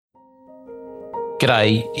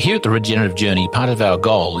G'day. Here at the Regenerative Journey, part of our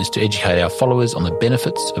goal is to educate our followers on the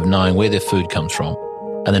benefits of knowing where their food comes from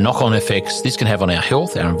and the knock-on effects this can have on our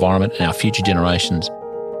health, our environment and our future generations.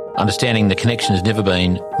 Understanding the connection has never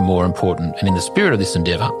been more important, and in the spirit of this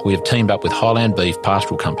endeavour, we have teamed up with Highland Beef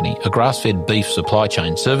Pastoral Company, a grass-fed beef supply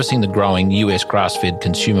chain servicing the growing US grass-fed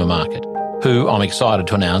consumer market, who I'm excited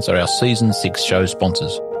to announce are our Season 6 show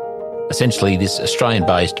sponsors. Essentially, this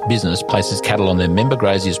Australian-based business places cattle on their member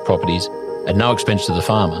graziers' properties at no expense to the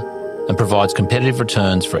farmer and provides competitive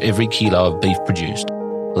returns for every kilo of beef produced,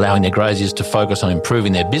 allowing their graziers to focus on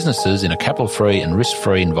improving their businesses in a capital-free and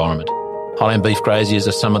risk-free environment. Highland Beef graziers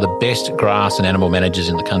are some of the best grass and animal managers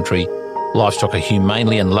in the country. Livestock are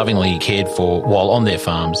humanely and lovingly cared for while on their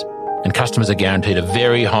farms, and customers are guaranteed a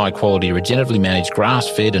very high-quality, regeneratively managed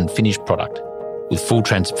grass-fed and finished product with full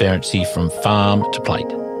transparency from farm to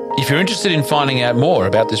plate. If you're interested in finding out more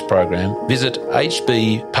about this program, visit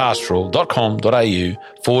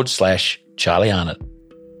hbpastoral.com.au/Charlie Arnott.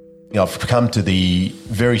 I've come to the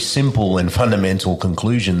very simple and fundamental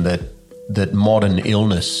conclusion that modern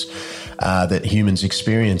illness that humans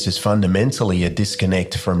experience is fundamentally a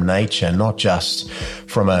disconnect from nature, not just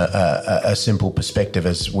from a simple perspective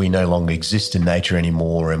as we no longer exist in nature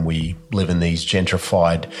anymore and we live in these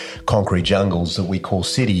gentrified concrete jungles that we call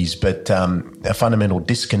cities, but a fundamental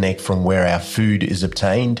disconnect from where our food is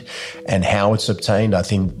obtained and how it's obtained. I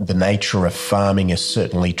think the nature of farming has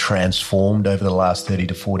certainly transformed over the last 30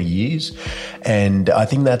 to 40 years, and I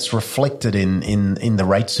think that's reflected in the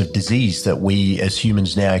rates of disease that we as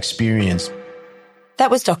humans now experience.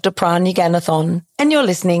 That was Dr. Pran Yoganathan, and you're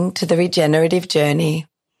listening to The Regenerative Journey.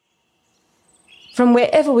 From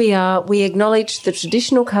wherever we are, we acknowledge the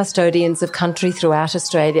traditional custodians of country throughout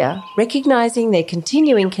Australia, recognising their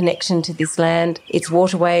continuing connection to this land, its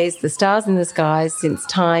waterways, the stars in the skies since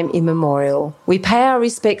time immemorial. We pay our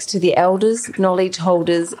respects to the elders, knowledge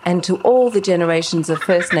holders, and to all the generations of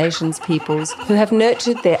First Nations peoples who have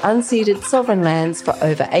nurtured their unceded sovereign lands for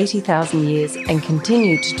over 80,000 years and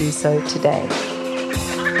continue to do so today.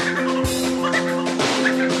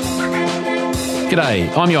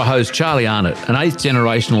 G'day, I'm your host Charlie Arnott, an 8th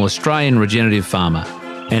generational Australian regenerative farmer.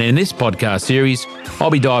 And in this podcast series, I'll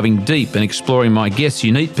be diving deep and exploring my guests'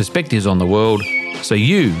 unique perspectives on the world so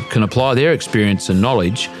you can apply their experience and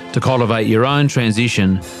knowledge to cultivate your own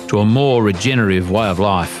transition to a more regenerative way of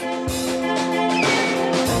life.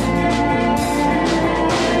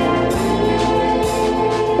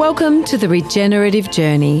 Welcome to The Regenerative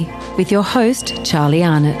Journey with your host Charlie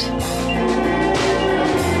Arnott.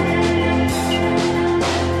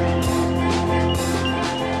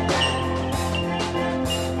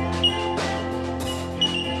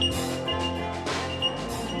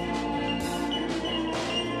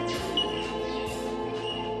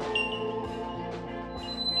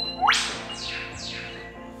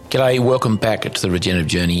 G'day, welcome back to the Regenerative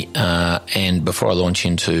Journey. And before I launch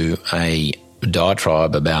into a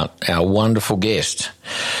diatribe about our wonderful guest,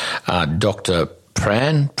 Dr.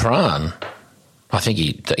 Pran, I think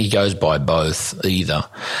he goes by both, either,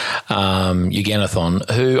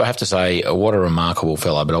 Yoganathan, who I have to say, what a remarkable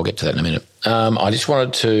fellow, but I'll get to that in a minute. I just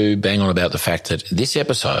wanted to bang on about the fact that this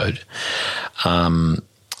episode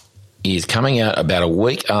is coming out about a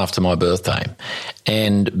week after my birthday,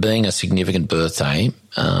 and being a significant birthday,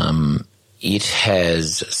 it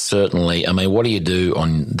has certainly, I mean, what do you do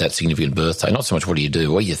on that significant birthday? Not so much what do you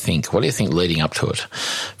do, what do you think? What do you think leading up to it?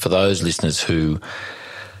 For those listeners who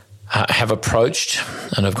have approached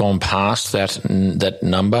and have gone past that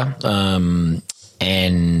number, and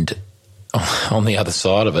on the other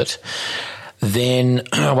side of it, then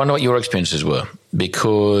I wonder what your experiences were,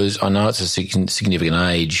 because I know it's a significant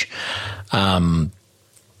age,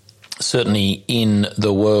 certainly in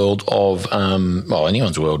the world of,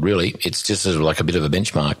 anyone's world really. It's just sort of like a bit of a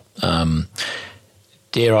benchmark.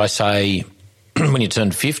 Dare I say, when you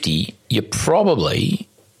turn 50, you're probably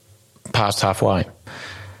past halfway.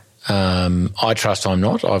 I trust I'm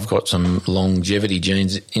not. I've got some longevity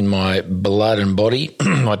genes in my blood and body,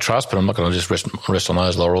 I trust, but I'm not going to just rest on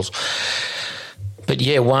those laurels. But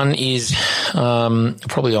yeah, one is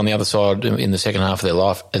probably on the other side in the second half of their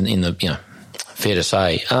life, and fair to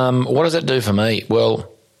say. What does that do for me? Well,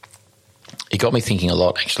 it got me thinking a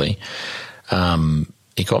lot, actually.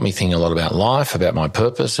 It got me thinking a lot about life, about my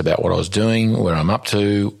purpose, about what I was doing, where I'm up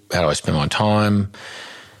to, how do I spend my time,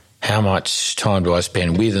 how much time do I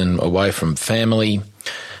spend with and away from family,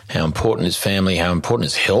 how important is family, how important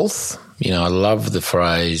is health. I love the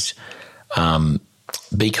phrase,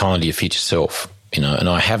 be kind to your future self. And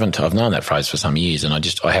I've known that phrase for some years, and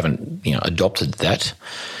I haven't, adopted that.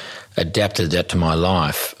 adapted that to my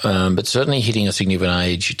life. But certainly hitting a significant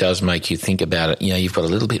age does make you think about it. You know, you've got a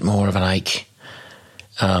little bit more of an ache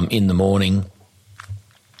in the morning,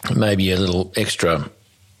 maybe a little extra,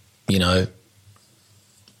 you know.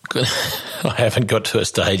 I haven't got to a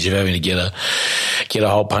stage of having to get a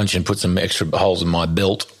hole punch and put some extra holes in my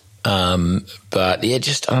belt. But yeah,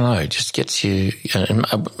 just, I don't know, just gets you, and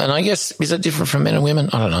I guess, is it different from men and women?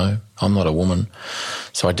 I don't know. I'm not a woman,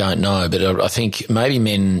 so I don't know. But I think maybe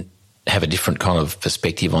men have a different kind of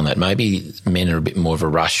perspective on that. Maybe men are a bit more of a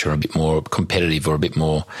rush or a bit more competitive or a bit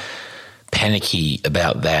more panicky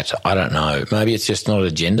about that. I don't know. Maybe it's just not a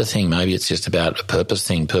gender thing. Maybe it's just about a purpose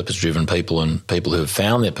thing, purpose-driven people and people who have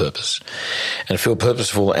found their purpose and feel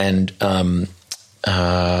purposeful and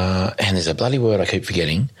there's a bloody word I keep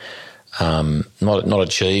forgetting. Not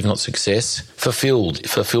achieve, not success. Fulfilled.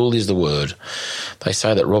 Fulfilled is the word. They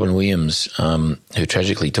say that Robin Williams, who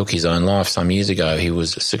tragically took his own life some years ago, he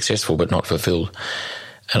was successful but not fulfilled.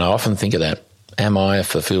 And I often think of that. Am I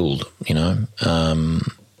fulfilled? You know,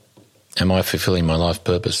 am I fulfilling my life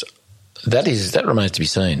purpose? That remains to be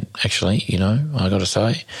seen, actually, you know, I got to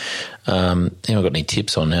say. Anyone got any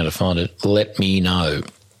tips on how to find it? Let me know.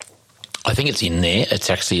 I think it's in there.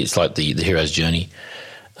 It's like the hero's journey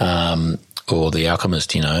or the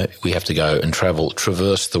alchemist, you know. We have to go and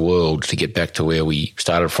traverse the world to get back to where we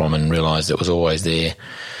started from and realise it was always there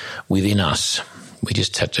within us. We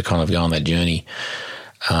just had to kind of go on that journey.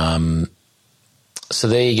 So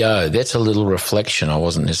there you go. That's a little reflection I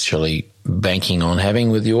wasn't necessarily banking on having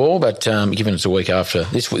with you all, but given it's a week after,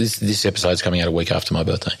 this episode's coming out a week after my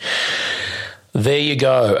birthday. There you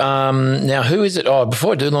go. Now, who is it? Oh,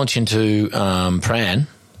 before I do launch into Pran,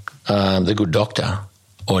 the good doctor,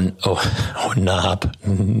 or Narp,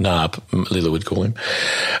 Lila would call him,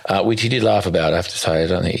 which he did laugh about, I have to say. I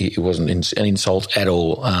don't think it wasn't an insult at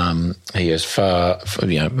all. He has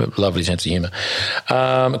lovely sense of humour.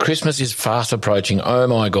 Christmas is fast approaching. Oh,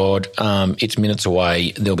 my God. It's minutes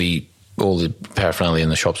away. There'll be all the paraphernalia in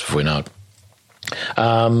the shops before we know it.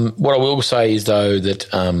 What I will say is, though, that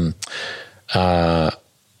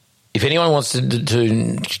if anyone wants to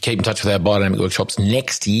keep in touch with our biodynamic workshops for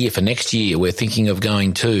next year, we're thinking of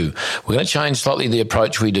going to. We're going to change slightly the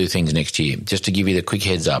approach we do things next year, just to give you the quick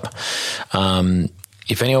heads up.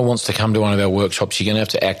 If anyone wants to come to one of our workshops, you're going to have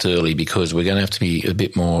to act early because we're going to have to be a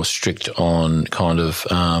bit more strict on kind of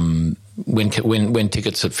when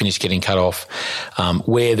tickets have finished getting cut off,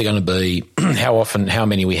 where they're going to be, how often, how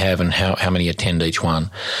many we have, and how many attend each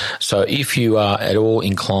one. So if you are at all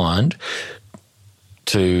inclined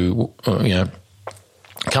to,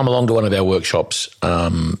 come along to one of our workshops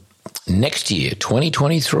next year,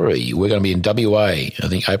 2023. We're going to be in WA, I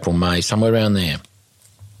think April, May, somewhere around there.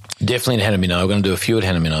 Definitely in Hannaminno. We're going to do a few at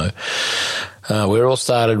Hannaminno. We're all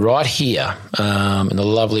started right here in the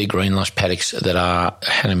lovely green lush paddocks that are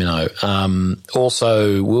Hannaminno.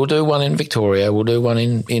 Also, we'll do one in Victoria. We'll do one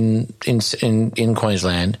in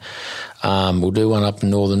Queensland. We'll do one up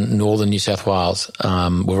in northern New South Wales.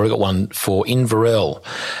 We've already got one for Inverell.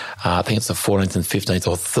 I think it's the 14th and 15th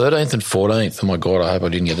or 13th and 14th. Oh, my God, I hope I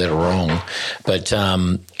didn't get that wrong. But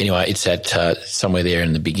anyway, it's at somewhere there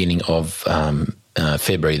in the beginning of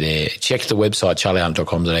February there. Check the website,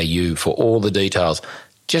 charliearnott.com.au, for all the details.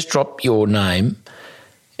 Just drop your name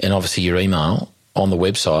and obviously your email on the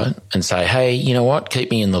website and say, hey, you know what,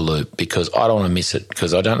 keep me in the loop because I don't want to miss it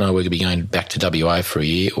because I don't know we're going to be going back to WA for a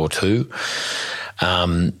year or two.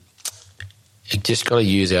 Just got to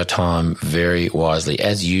use our time very wisely,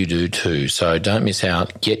 as you do too. So don't miss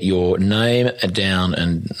out. Get your name down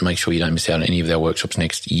and make sure you don't miss out on any of our workshops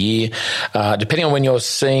next year. Depending on when you're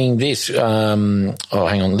seeing this, listening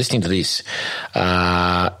to this,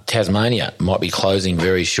 Tasmania might be closing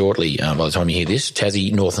very shortly by the time you hear this.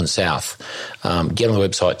 Tassie, North and South. Get on the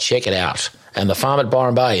website, check it out. And the farm at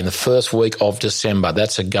Byron Bay in the first week of December.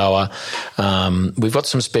 That's a goer. We've got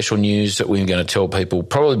some special news that we're going to tell people.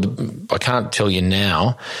 Probably, I can't tell you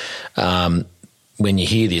now. When you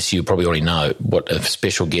hear this, you probably already know what a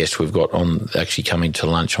special guest we've got on actually coming to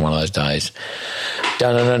lunch on one of those days.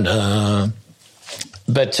 Da-da-da-da.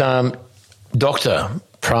 But Dr.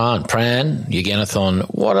 Pran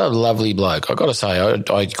Yoganathan, what a lovely bloke. I've got to say,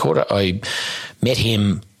 I met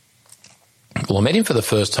him. Well, I met him for the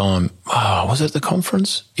first time. Oh, was it at the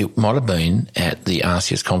conference? It might have been at the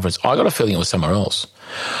RCS conference. I got a feeling it was somewhere else.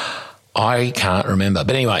 I can't remember.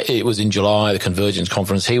 But anyway, it was in July, the Convergence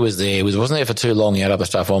conference. He was there. He wasn't there for too long. He had other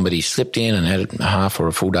stuff on, but he slipped in and had a half or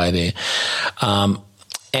a full day there.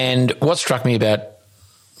 And what struck me about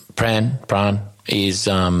Pran is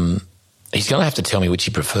he's going to have to tell me which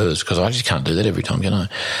he prefers because I just can't do that every time, can I?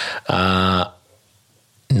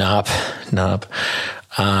 Narp.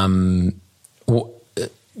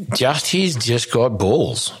 He's just got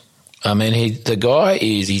balls. I mean, he's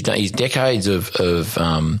decades of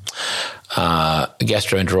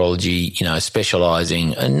gastroenterology,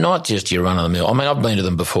 specialising, and not just your run of the mill. I mean, I've been to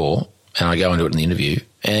them before, and I go into it in the interview,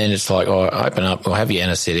 and it's like, open up, or have your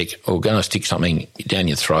anaesthetic, or going to stick something down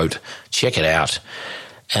your throat, check it out,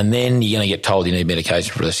 and then you're going to get told you need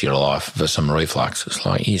medication for the rest of your life for some reflux. It's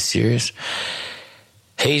like, are you serious?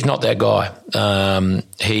 He's not that guy.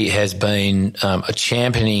 He has been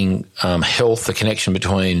championing health, the connection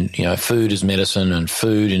between food as medicine and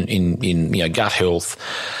food in gut health,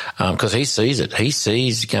 because he sees it. He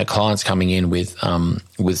sees clients coming in with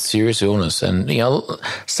serious illness, and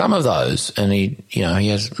some of those, and he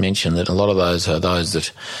has mentioned that a lot of those are those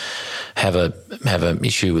that have an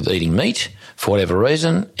issue with eating meat for whatever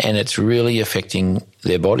reason, and it's really affecting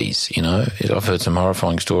their bodies. I've heard some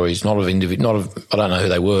horrifying stories, not of I don't know who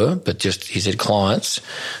they were, but just, he said, clients.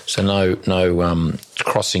 So no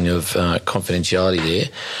crossing of confidentiality there,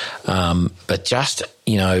 but just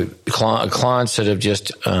clients that have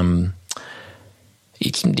just their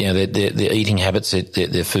eating habits,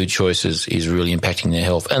 their food choices is really impacting their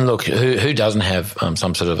health. And look, who doesn't have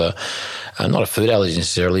some sort of not a food allergy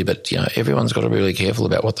necessarily, but everyone's got to be really careful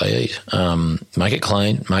about what they eat. Make it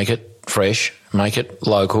clean, make it fresh, make it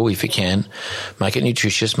local if you can, make it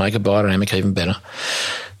nutritious, make it biodynamic even better.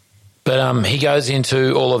 But he goes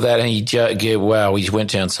into all of that, and we went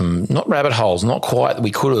down some, not rabbit holes, not quite. We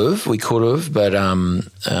could have, but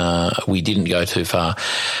we didn't go too far.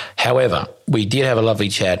 However, we did have a lovely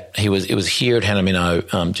chat. It was here at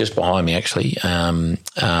Hanamino, just behind me actually,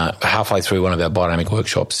 halfway through one of our biodynamic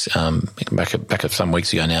workshops, back some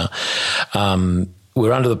weeks ago now. We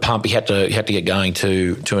were under the pump. He had to get going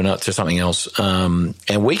to something else, and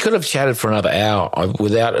we could have chatted for another hour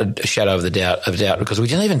without a shadow of doubt, because we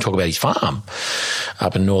didn't even talk about his farm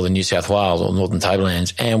up in northern New South Wales or northern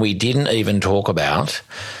Tablelands, and we didn't even talk about.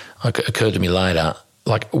 It occurred to me later,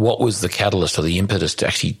 what was the catalyst or the impetus to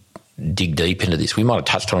actually dig deep into this. We might have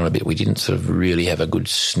touched on it a bit. We didn't sort of really have a good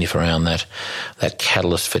sniff around that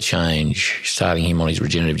catalyst for change, starting him on his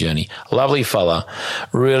regenerative journey. Lovely fella.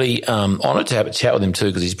 Really honoured to have a chat with him too,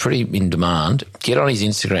 because he's pretty in demand. Get on his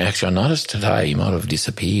Instagram. Actually, I noticed today he might have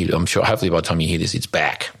disappeared. I'm sure hopefully by the time you hear this, it's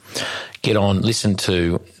back. Get on, listen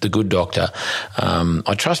to The Good Doctor.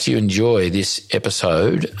 I trust you enjoy this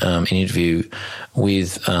episode, an interview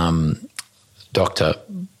with Dr.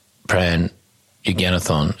 Pran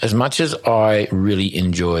Yoganathan, as much as I really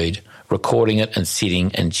enjoyed recording it and sitting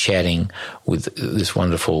and chatting with this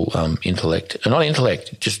wonderful intellect, and not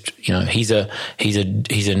intellect, just he's a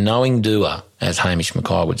knowing doer, as Hamish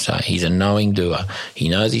Mackay would say. He's a knowing doer. He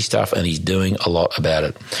knows his stuff, and he's doing a lot about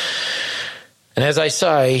it. And as they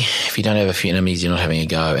say, if you don't have a few enemies, you're not having a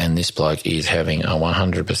go, and this bloke is having a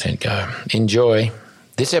 100% go. Enjoy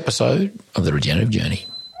this episode of The Regenerative Journey.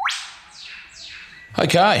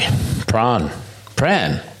 Okay, Pran.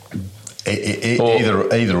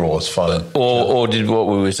 Either or is fine. Or did what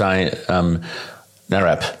we were saying,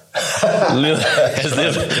 Narap. as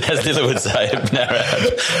Lila would say,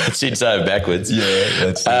 Narap. She'd say it backwards. Yeah,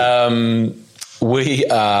 that's it. We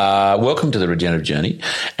are welcome to The Regenerative Journey,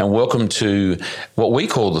 and welcome to what we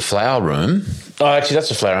call the flower room. Oh, actually, that's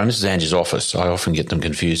the flower room. This is Angie's office. I often get them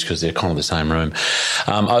confused because they're kind of the same room,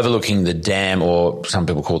 overlooking the dam, or some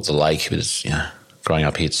people call it the lake, but it's growing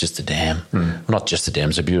up here, it's just a dam. Well, not just a dam;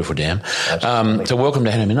 it's a beautiful dam. So, welcome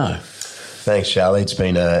to Hanamino. Thanks, Charlie. It's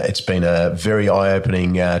been a very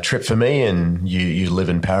eye-opening trip for me, and you live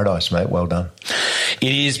in paradise, mate. Well done.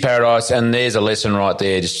 It is paradise, and there's a lesson right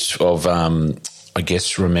there, just of I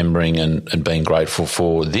guess remembering and being grateful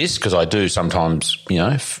for this, because I do sometimes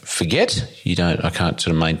forget. I can't sort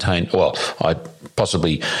of maintain. Well, I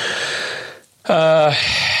possibly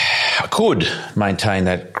I could maintain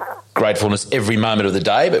that gratefulness every moment of the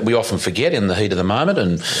day, but we often forget in the heat of the moment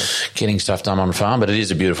and getting stuff done on the farm. But it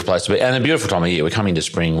is a beautiful place to be, and a beautiful time of year. We're coming to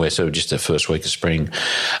spring. We're sort of just the first week of spring.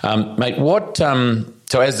 Mate, what...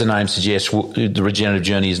 So as the name suggests, the regenerative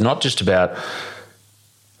journey is not just about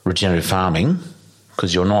regenerative farming,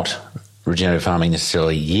 because you're not regenerative farming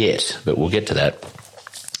necessarily yet, but we'll get to that.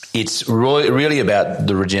 It's really about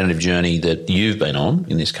the regenerative journey that you've been on,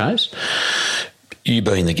 in this case, you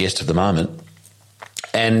being the guest of the moment,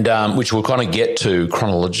 and which we'll kind of get to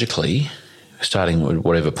chronologically, starting at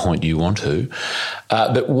whatever point you want to.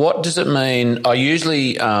 But what does it mean? I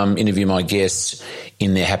usually interview my guests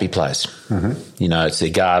in their happy place. Mm-hmm. It's their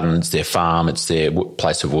garden, it's their farm, it's their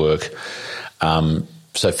place of work.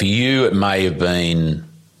 So for you, it may have been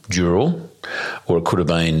Dural, or it could have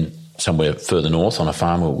been somewhere further north on a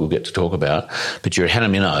farm we'll get to talk about. But you're at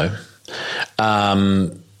Hanamino,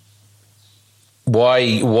 Why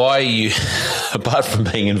you, apart from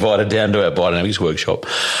being invited down to our biodynamics workshop,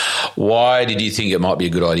 why did you think it might be a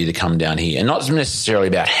good idea to come down here? And not necessarily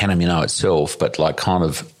about Hannah itself, but like kind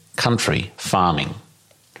of country farming.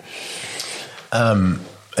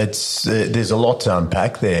 There's a lot to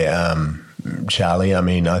unpack there, Charlie. I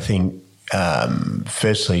mean, I think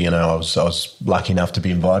firstly, I was lucky enough to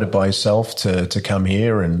be invited by yourself to come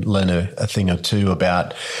here and learn a thing or two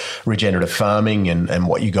about regenerative farming and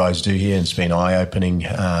what you guys do here. And it's been eye-opening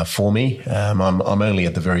for me. I'm only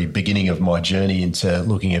at the very beginning of my journey into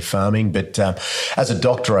looking at farming, but as a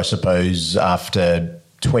doctor, I suppose after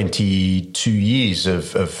 22 years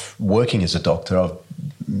of working as a doctor, I've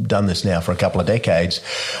done this now for a couple of decades.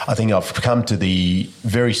 I think I've come to the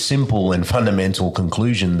very simple and fundamental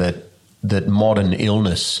conclusion that modern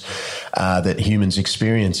illness that humans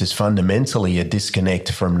experience is fundamentally a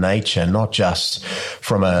disconnect from nature, not just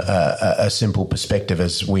from a simple perspective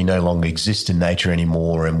as we no longer exist in nature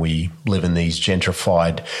anymore and we live in these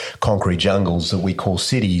gentrified concrete jungles that we call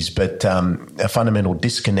cities, but a fundamental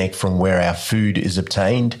disconnect from where our food is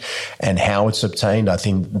obtained and how it's obtained. I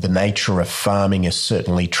think the nature of farming has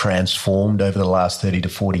certainly transformed over the last 30 to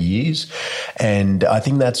 40 years, and I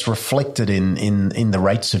think that's reflected in the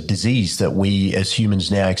rates of disease that we as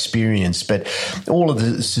humans now experience. But all of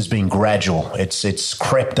this has been gradual. It's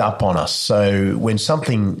crept up on us. So when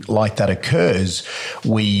something like that occurs,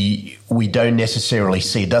 we don't necessarily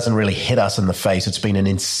see it. Doesn't really hit us in the face. It's been an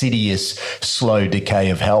insidious, slow decay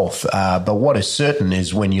of health. But what is certain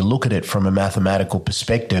is when you look at it from a mathematical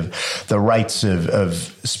perspective, the rates of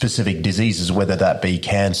specific diseases, whether that be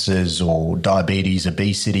cancers or diabetes,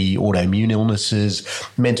 obesity, autoimmune illnesses,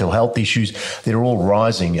 mental health issues, they're all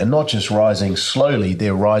rising, and not just rising slowly,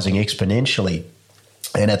 they're rising exponentially.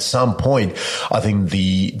 And at some point, I think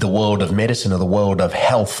the world of medicine, or the world of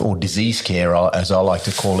health or disease care, as I like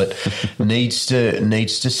to call it, needs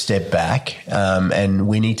to step back, and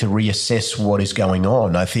we need to reassess what is going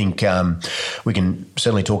on. I think we can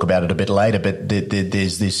certainly talk about it a bit later, but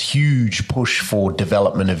there's this huge push for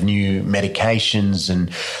development of new medications,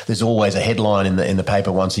 and there's always a headline in the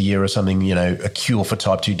paper once a year or something, a cure for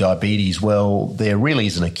type 2 diabetes. Well, there really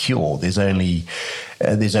isn't a cure. There's only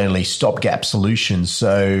stopgap solutions.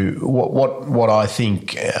 So what I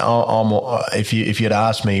think, if you'd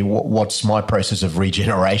ask me what's my process of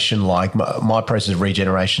regeneration like, my process of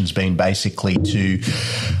regeneration has been basically to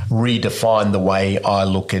redefine the way I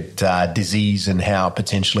look at disease and how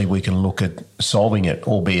potentially we can look at solving it,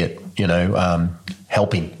 albeit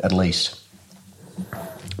helping at least.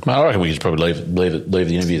 Mate, I reckon we should probably leave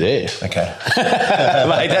the interview there. Okay.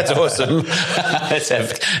 Mate, that's awesome. Let's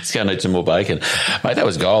go and eat some more bacon. Mate, that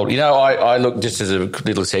was gold. I look, just as a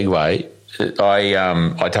little segue,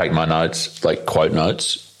 I take my notes, like quote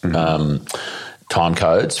notes, time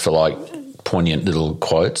codes for like poignant little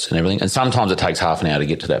quotes and everything. And sometimes it takes half an hour to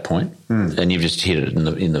get to that point. And you've just hit it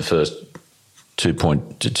in the first 2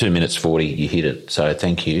 minutes 40, you hit it. So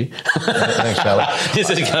thank you. Thanks, Charlie. This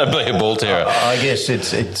is going to be a ball terror. I guess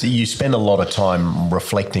it's you spend a lot of time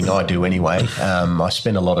reflecting. I do anyway. I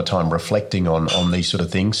spend a lot of time reflecting on these sort of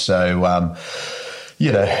things. So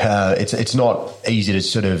it's not easy to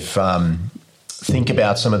sort of think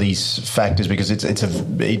about some of these factors because it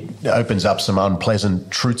opens up some unpleasant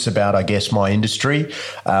truths about, I guess, my industry.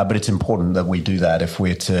 But it's important that we do that if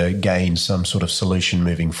we're to gain some sort of solution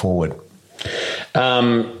moving forward. We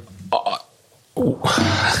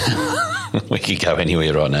could go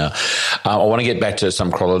anywhere right now. I want to get back to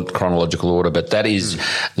some chronological order, but that is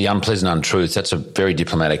the unpleasant untruths. That's a very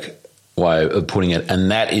diplomatic way of putting it, and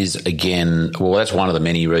that is, again, that's one of the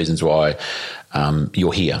many reasons why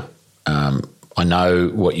you're here. I know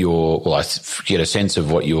what I get a sense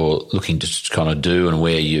of what you're looking to kind of do and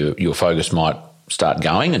where your focus might start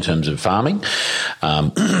going in terms of farming.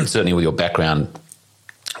 Certainly with your background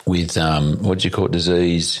with what do you call it?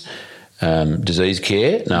 Disease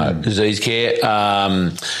care? No, disease care. We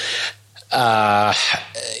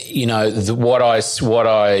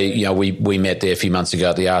met there a few months ago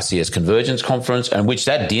at the RCS Convergence Conference, and which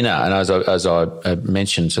that dinner, and as I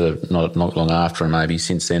mentioned, sort of not long after, and maybe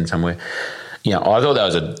since then somewhere. I thought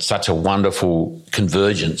that was such a wonderful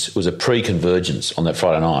convergence. It was a pre-convergence on that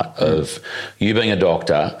Friday night of you being a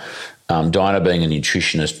doctor, Diana being a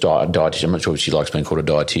nutritionist, dietitian. I'm not sure if she likes being called a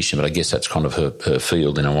dietitian, but I guess that's kind of her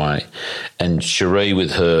field in a way. And Cherie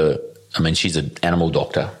with her, she's an animal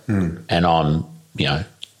doctor, and I'm,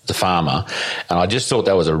 the farmer. And I just thought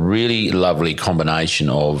that was a really lovely combination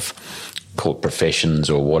of call it professions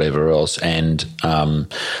or whatever else. And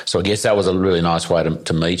so I guess that was a really nice way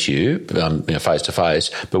to meet you, face to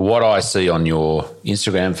face. But what I see on your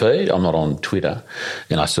Instagram feed, I'm not on Twitter,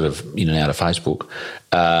 and I sort of in and out of Facebook,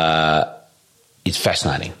 it's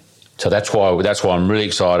fascinating. So that's why I'm really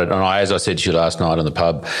excited. And as I said to you last night in the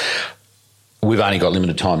pub, we've only got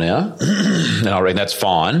limited time now, and I reckon that's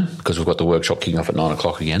fine because we've got the workshop kicking off at 9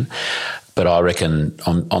 o'clock again. But I reckon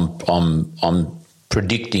I'm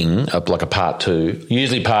predicting like a part two.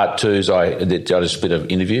 Usually part twos I just split an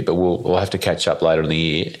interview, but we'll have to catch up later in the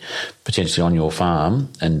year, potentially on your farm,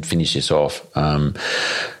 and finish this off.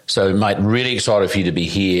 So, mate, really excited for you to be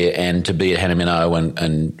here and to be at Hannah Minnow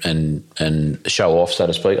and show off, so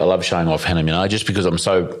to speak. I love showing off Hannah Minnow just because I'm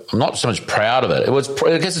not so much proud of it.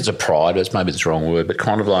 I guess it's a pride, but maybe it's the wrong word, but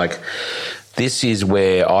kind of like this is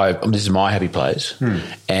where this is my happy place,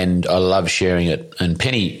 and I love sharing it. And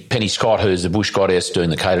Penny Scott, who's the bush goddess doing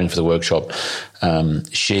the catering for the workshop,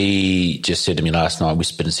 she just said to me last night,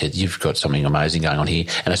 whispered and said, "You've got something amazing going on here."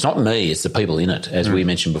 And it's not me, it's the people in it, as we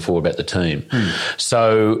mentioned before about the team.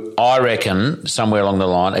 So I reckon somewhere along the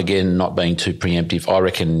line, again, not being too preemptive, I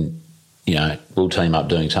reckon, we'll team up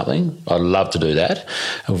doing something. I'd love to do that.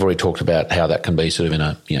 We've already talked about how that can be sort of in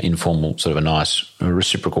a informal, sort of a nice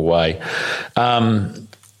reciprocal way.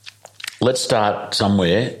 Let's start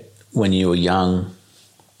somewhere when you were young.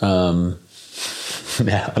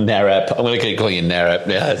 Narrap. I'm going to keep calling you Narrap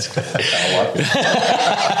now.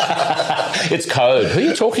 It's code. Who are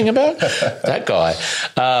you talking about? That guy.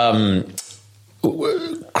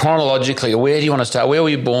 Chronologically, where do you want to start? Where were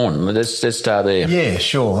you born? Let's start there. Yeah,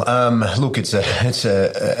 sure. Look, it's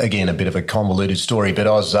again a bit of a convoluted story, but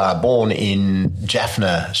I was born in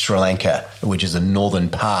Jaffna, Sri Lanka, which is the northern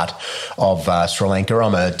part of Sri Lanka.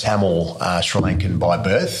 I'm a Tamil Sri Lankan by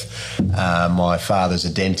birth. My father's a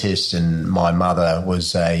dentist, and my mother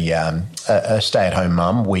was a stay-at-home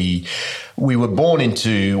mum. We were born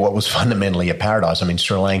into what was fundamentally a paradise. I mean,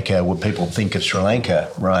 Sri Lanka, when people think of Sri Lanka,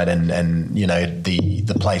 right, and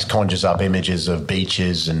the place conjures up images of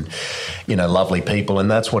beaches and, lovely people, and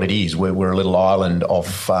that's what it is. We're a little island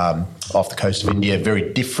off the coast of India,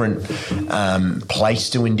 very different place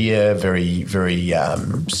to India, very, very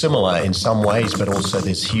similar in some ways, but also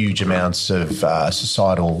there's huge amounts of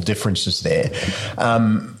societal differences there.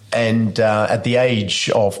 And at the age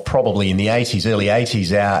of probably in the early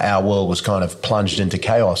 80s, our world was kind of plunged into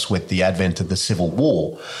chaos with the advent of the Civil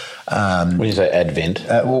War. When you say advent?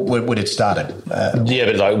 When it started. Yeah,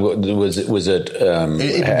 but like, was it?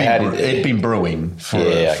 It'd been brewing for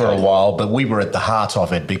a while, but we were at the heart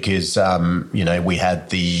of it because we had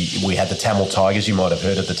the Tamil Tigers. You might have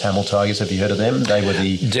heard of the Tamil Tigers. Have you heard of them? They were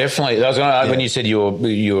definitely. I was going to when you said you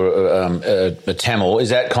were a Tamil.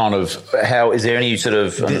 Is that kind of how? Is there any sort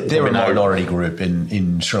of? They're a minority group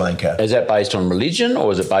in Sri Lanka. Is that based on religion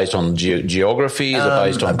or is it based on geography? Is it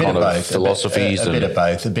based on kind of philosophies? A bit of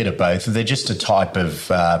both. A bit of both. They're just a type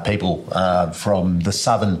of people from the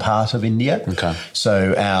southern part of India. Okay.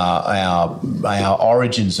 So our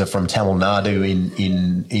origins are from Tamil Nadu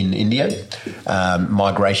in India.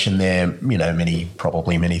 Migration there,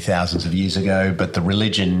 many thousands of years ago. But the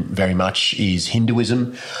religion very much is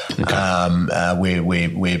Hinduism. Okay. We're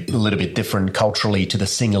a little bit different culturally to the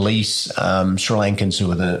Sinhalese Sri Lankans,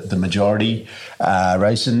 who are the majority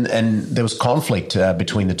race, and there was conflict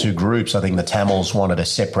between the two groups. I think the Tamils wanted a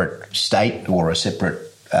separate state or a separate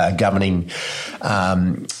governing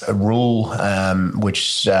rule,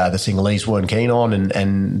 which the Sinhalese weren't keen on,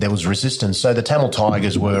 and there was resistance. So the Tamil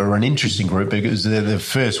Tigers were an interesting group because they're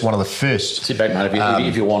one of the first. Sit back, mate.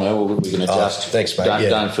 If you want to, we can adjust. Thanks, mate.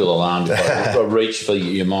 Don't feel alarmed. We've got to reach for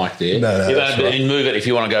your mic there. No, and move it if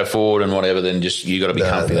you want to go forward and whatever. Then you got to be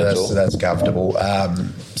comfy. That's comfortable.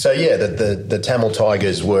 The Tamil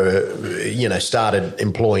Tigers were, started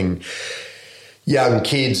employing young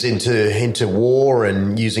kids into war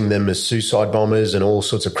and using them as suicide bombers and all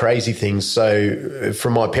sorts of crazy things. So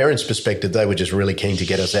from my parents' perspective, they were just really keen to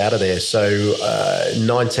get us out of there. So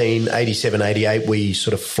 1987, 88, we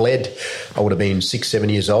sort of fled. I would have been 6, 7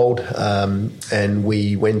 years old. And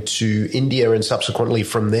we went to India and subsequently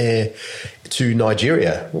from there to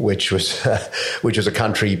Nigeria, which was a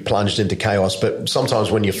country plunged into chaos. But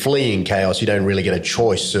sometimes when you're fleeing chaos, you don't really get a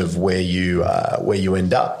choice of where you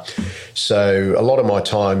end up. So a lot of my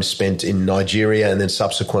time spent in Nigeria, and then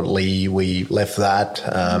subsequently we left that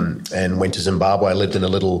and went to Zimbabwe. I lived in a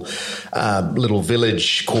little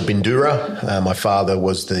village called Bindura. My father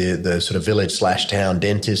was the sort of village/town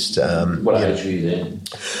dentist. What age were you then?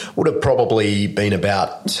 Would have probably been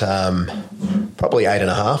about probably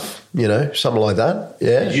 8.5. Something like that.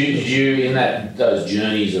 Yeah. Did you in those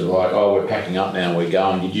journeys of like, we're packing up now, we're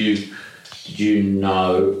going? Did you Did you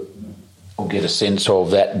know or get a sense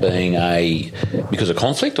of that being because of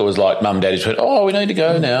conflict, or was like mum and dad just went, oh, we need to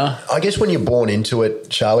go now? I guess when you're born into it,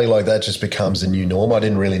 Charlie, like that just becomes a new norm. I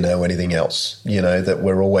didn't really know anything else, that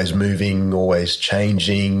we're always moving, always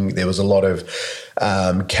changing. There was a lot of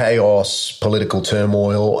chaos, political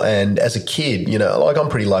turmoil. And as a kid, I'm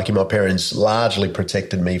pretty lucky. My parents largely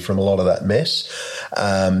protected me from a lot of that mess.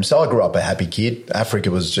 So I grew up a happy kid. Africa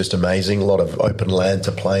was just amazing, a lot of open land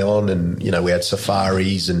to play on. And, we had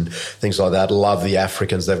safaris and things like that. Love the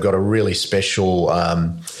Africans. They've got a really special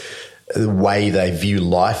way they view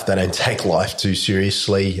life. They don't take life too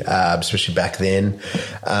seriously, especially back then.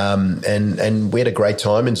 And we had a great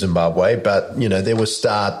time in Zimbabwe, but,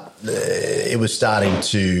 it was starting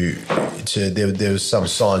to there was some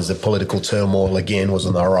signs that political turmoil again was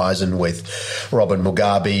on the horizon with Robert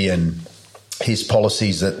Mugabe and his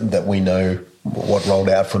policies that we know what rolled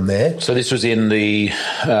out from there. So this was in the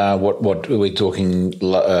what are we talking?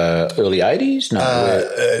 Early 80s?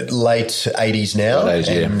 No, late 80s now, late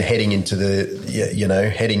 80s, and heading into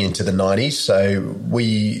the 90s. So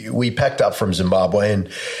we packed up from Zimbabwe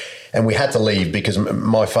and we had to leave because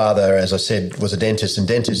my father, as I said, was a dentist, and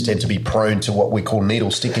dentists tend to be prone to what we call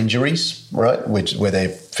needle stick injuries, right? Where they're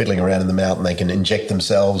fiddling around in the mouth and they can inject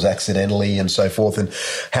themselves accidentally and so forth. And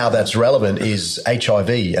how that's relevant is HIV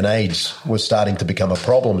and AIDS was starting to become a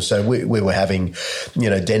problem. So we were having,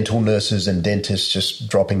 dental nurses and dentists just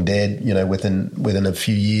dropping dead, within a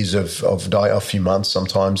few years a few months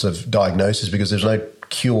sometimes of diagnosis, because there's no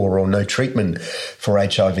cure or no treatment for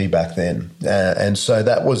HIV back then. And so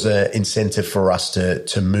that was an incentive for us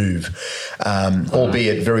to move,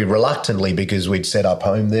 albeit very reluctantly, because we'd set up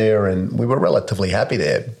home there and we were relatively happy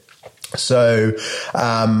there. So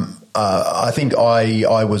I think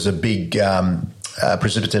I was a big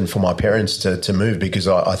precipitant for my parents to move, because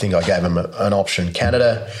I think I gave them an option: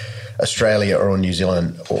 Canada, Australia, or New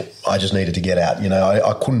Zealand. Or I just needed to get out.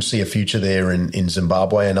 I couldn't see a future there in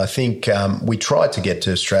Zimbabwe. And I think we tried to get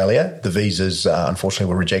to Australia. The visas,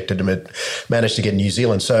 unfortunately, were rejected, and it managed to get New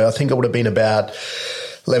Zealand. So I think it would have been about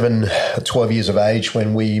 11, 12 years of age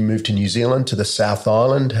when we moved to New Zealand, to the South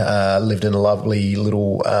Island, lived in a lovely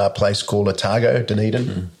little place called Otago, Dunedin.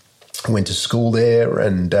 Mm-hmm. Went to school there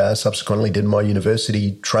and subsequently did my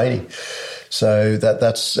university training. So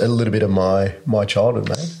that's a little bit of my childhood,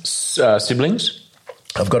 mate. Siblings?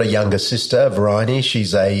 I've got a younger sister, Variety.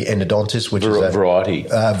 She's a endodontist, which is a variety.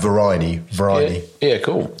 Variety. Yeah,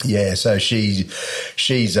 cool. Yeah, so she's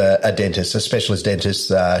a dentist, a specialist dentist.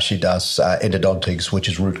 She does endodontics, which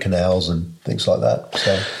is root canals and things like that.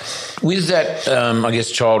 So, with that, I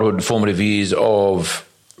guess childhood, formative years of,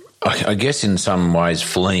 I guess in some ways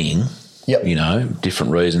fleeing. Yep.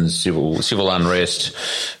 Different reasons, civil unrest,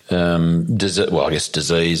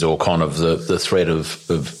 disease, or kind of the threat of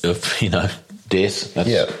death.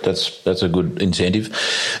 That's a good incentive.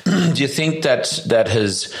 Do you think that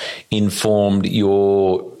has informed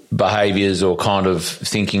your behaviours or kind of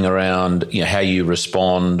thinking around how you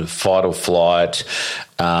respond, fight or flight?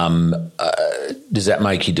 Does that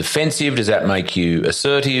make you defensive? Does that make you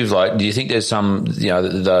assertive? Like, do you think there's some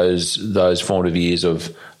those formative years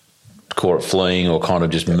of, call it fleeing, or kind of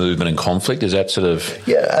just movement and conflict? Is that sort of...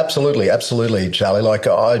 Yeah, absolutely, Charlie. Like,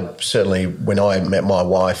 I certainly, when I met my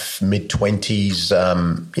wife, mid-20s,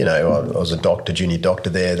 I was a junior doctor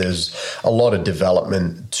there. There's a lot of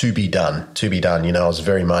development to be done. I was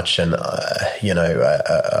very much a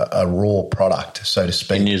raw product, so to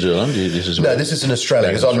speak. In New Zealand? This is in Australia,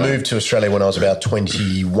 because I moved to Australia when I was about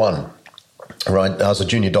 21. Right, I was a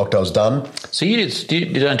junior doctor. I was done. So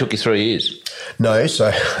it only took you 3 years? No,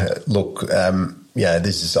 so look,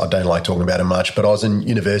 this is, I don't like talking about it much, but I was in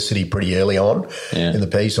university pretty early on in the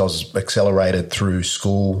piece. I was accelerated through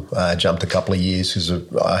school, jumped a couple of years because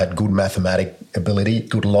I had good mathematic ability,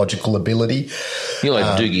 good logical ability. You're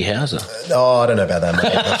like Doogie Howser. Oh, I don't know about that,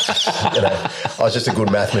 mate. I was just a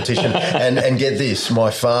good mathematician. And get this,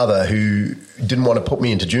 my father, who didn't want to put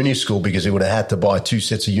me into junior school because he would have had to buy 2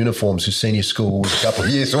 sets of uniforms because senior school was a couple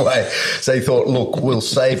of years away. So he thought, look, we'll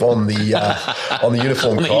save on the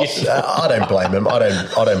uniform costs. I don't blame him. I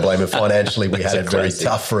don't blame him. Financially, we had it very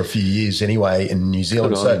tough for a few years anyway in New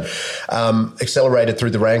Zealand. So accelerated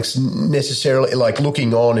through the ranks, necessarily, like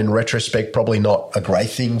looking on in retrospect, probably not a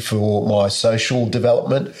great thing for my social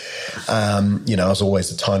development. I was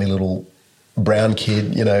always a tiny little brown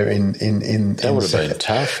kid, you know, that would have been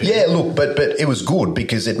tough. Yeah, look, but it was good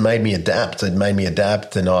because it made me adapt. And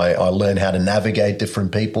I learned how to navigate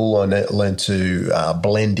different people. I learned to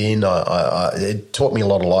blend in. It taught me a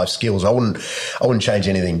lot of life skills. I wouldn't change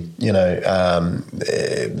anything, you know,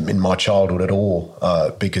 in my childhood at all,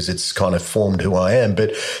 because it's kind of formed who I am.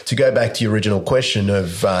 But to go back to your original question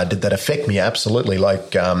of did that affect me? Absolutely.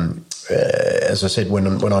 Like as I said,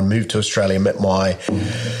 when I moved to Australia, I met my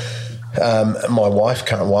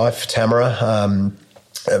current wife, Tamara,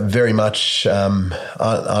 very much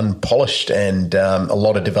unpolished and a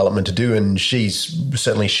lot of development to do. And she's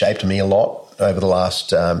certainly shaped me a lot over the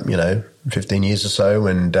last, 15 years or so.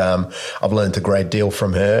 And I've learned a great deal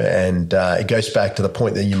from her. And it goes back to the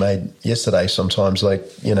point that you made yesterday sometimes. Like,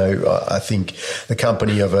 you know, I think the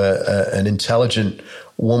company of an intelligent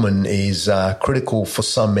woman is critical for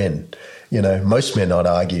some men. You know, most men, I'd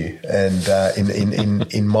argue, and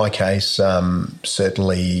in my case,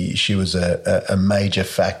 certainly she was a major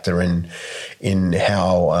factor in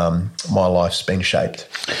how my life's been shaped.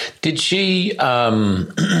 Did she,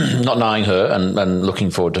 not knowing her and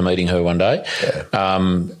looking forward to meeting her one day,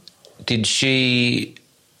 did she?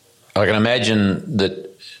 I can imagine that.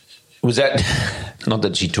 Was that not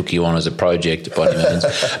that she took you on as a project by any means,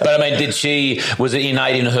 but I mean, was it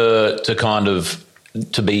innate in her to kind of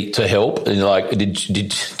to help? And like, did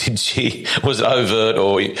she, was it overt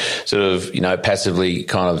or sort of, you know, passively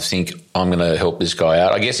kind of think, I'm going to help this guy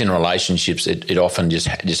out? I guess in relationships, it often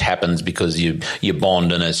just happens because you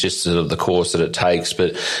bond and it's just sort of the course that it takes.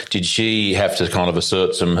 But did she have to kind of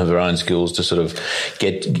assert some of her own skills to sort of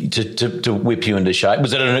get to whip you into shape?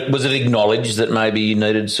 Was it acknowledged that maybe you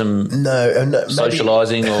needed some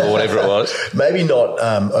socialising or whatever it was? Maybe not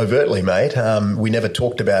overtly, mate. We never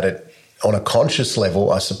talked about it on a conscious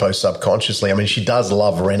level, I suppose subconsciously. I mean, she does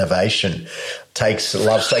love renovation,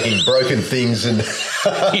 loves taking broken things and...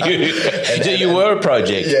 You were a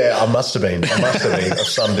project. Yeah, I must have been of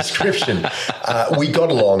some description. We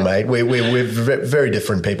got along, mate. We're very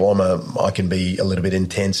different people. I can be a little bit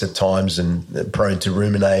intense at times and prone to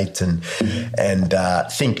ruminate and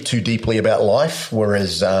think too deeply about life,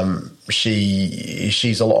 whereas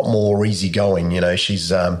she's a lot more easygoing. You know,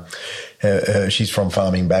 she's from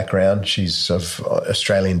farming background. She's of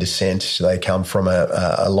Australian descent. They come from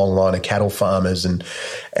a long line of cattle farmers and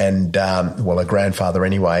a grandfather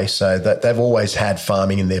anyway. So that they've always had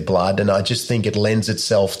farming in their blood. And I just think it lends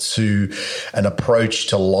itself to an approach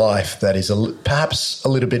to life that is perhaps a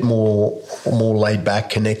little bit more laid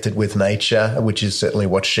back, connected with nature, which is certainly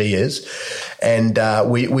what she is. And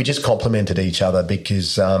we just complemented each other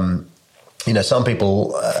because, you know, some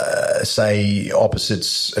people say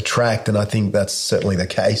opposites attract, and I think that's certainly the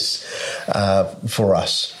case for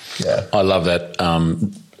us. Yeah, I love that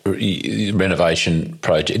renovation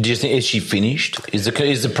project. Do you think, is she finished? Is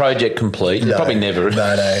the project complete? No, probably never.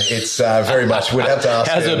 No. It's very much. We'd have to ask.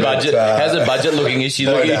 How's her budget? How's her budget looking? Is she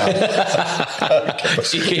looking?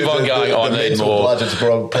 She keep on going. I need more. The budget's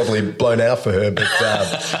probably blown out for her, but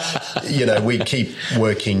you know, we keep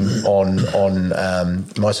working on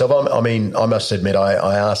myself. I mean, I must admit,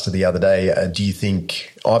 I asked her the other day, do you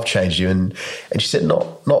think I've changed you? And she said, not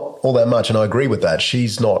all that much. And I agree with that.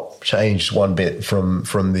 She's not changed one bit from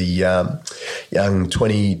the young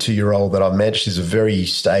 22-year-old that I've met. She's a very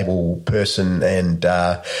stable person and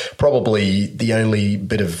probably the only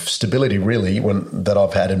bit of stability really that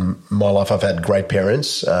I've had in my life. I've had great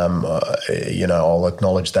parents. You know, I'll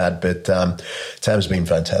acknowledge that, but Tam's been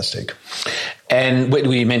fantastic. And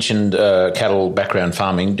we mentioned cattle background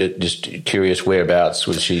farming. Just curious, whereabouts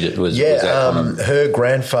was she? Her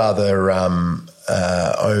grandfather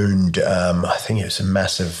owned, I think it was a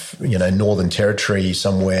massive, you know, Northern Territory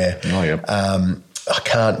somewhere. Oh, yeah. I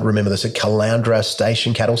can't remember this, a Caloundra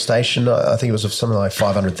station, cattle station. I think it was of something like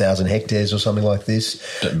 500,000 hectares or something like this.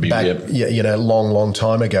 You know, long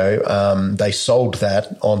time ago. They sold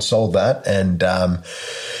that, and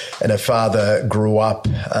her father grew up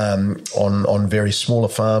on very smaller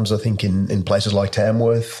farms, I think in places like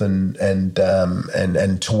Tamworth and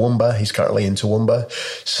Toowoomba. He's currently in Toowoomba.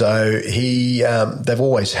 So they've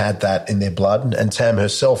always had that in their blood. And Tam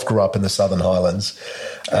herself grew up in the Southern Highlands.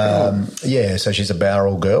 So she's a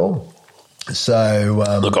Bowral girl. So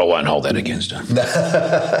look, I won't hold that against her.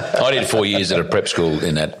 I did 4 years at a prep school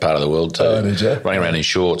in that part of the world too. Oh, did you? Running around in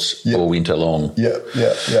shorts all winter long. Yeah.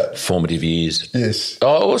 Formative years. Yes.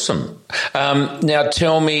 Oh, awesome. Now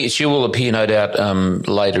tell me, she will appear no doubt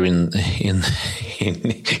later in the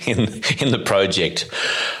project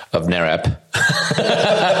of Narrap.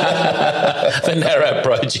 The Narrow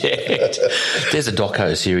Project. There's a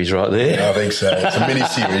doco series right there. I think so. It's a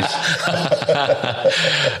mini-series.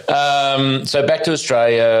 So back to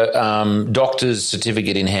Australia, doctor's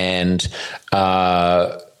certificate in hand.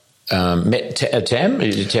 Met Tam?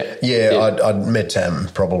 I'd met Tam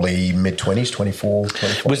probably mid-20s, 24.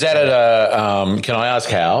 Was that at a, can I ask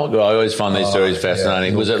how? I always find these stories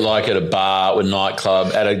fascinating. Was it like at a bar or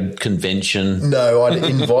nightclub, at a convention? No, I'd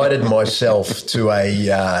invited myself to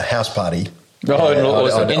a house party. In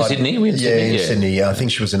Sydney? In Sydney. I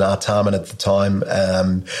think she was in Artarmon at the time.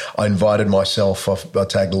 I invited myself. I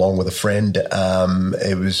tagged along with a friend.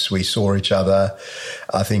 We saw each other.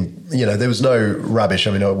 I think, there was no rubbish.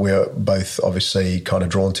 I mean, we were both obviously kind of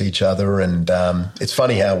drawn to each other, and it's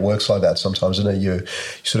funny how it works like that sometimes, isn't it? You're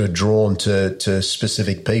sort of drawn to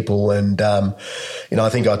specific people, and, I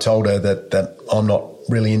think I told her that I'm not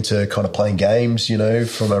really into kind of playing games,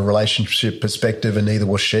 from a relationship perspective, and neither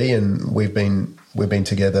was she, and we've been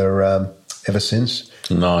together ever since.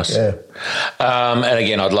 Nice. Yeah. And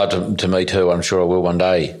again, I'd love to meet her. I'm sure I will one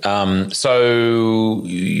day. So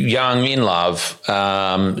young, in love,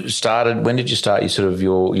 started. When did you start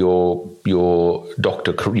your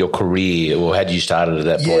doctor, your career, or had you started at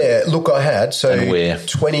that point? Yeah, look, I had. So and where?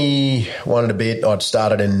 21 and a bit, I'd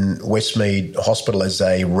started in Westmead Hospital as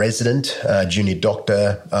a resident, junior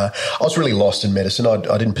doctor. I was really lost in medicine.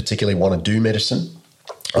 I didn't particularly want to do medicine.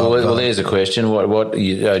 Well, there's a question. What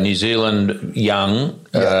New Zealand, young,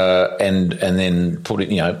 and then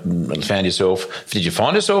found yourself. Did you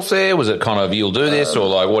find yourself there? Was it kind of you'll do this, or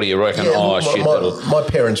like what do you reckon? My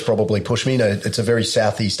parents probably pushed me. It's a very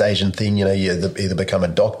Southeast Asian thing. You either become a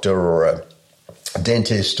doctor or a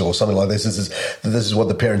dentist or something like this. This is what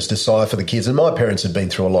the parents decide for the kids. And my parents had been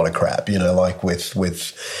through a lot of crap. Like with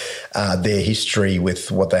their history, with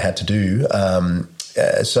what they had to do.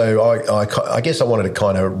 So I guess I wanted to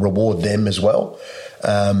kind of reward them as well.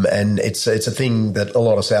 And it's a thing that a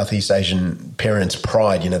lot of Southeast Asian parents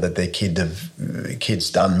pride, that their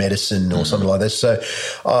kids done medicine or something like this. So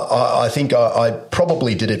I think I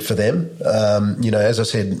probably did it for them. As I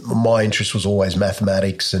said, my interest was always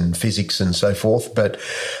mathematics and physics and so forth, but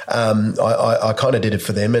I kind of did it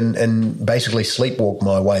for them and basically sleepwalked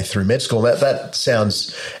my way through med school. That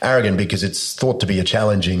sounds arrogant because it's thought to be a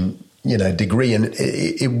challenging degree, and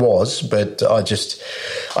it was, but I just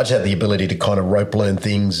had the ability to kind of rope learn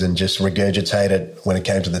things and just regurgitate it when it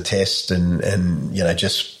came to the test and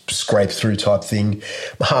just scrape through type thing.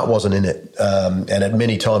 My heart wasn't in it. And at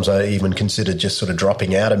many times I even considered just sort of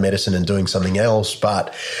dropping out of medicine and doing something else,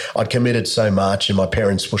 but I'd committed so much and my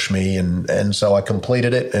parents pushed me and so I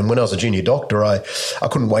completed it. And when I was a junior doctor, I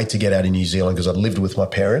couldn't wait to get out in New Zealand because I'd lived with my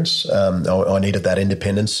parents. I needed that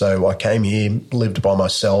independence. So I came here, lived by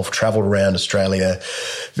myself, travelled around Australia,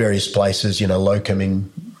 various places, locuming,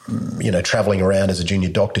 travelling around as a junior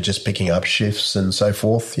doctor, just picking up shifts and so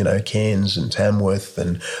forth, Cairns and Tamworth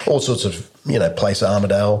and all sorts of, place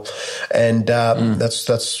Armidale. And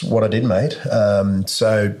that's what I did, mate.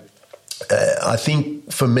 So I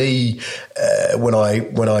think for me, when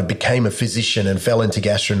I became a physician and fell into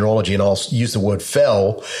gastroenterology, and I'll use the word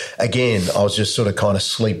fell, again, I was just sort of kind of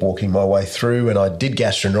sleepwalking my way through, and I did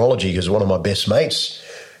gastroenterology because one of my best mates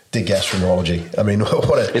did gastroenterology. I mean,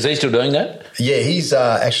 is he still doing that? Yeah, he's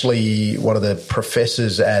actually one of the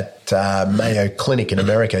professors at Mayo Clinic in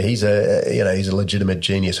America. He's a legitimate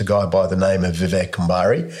genius, a guy by the name of Vivek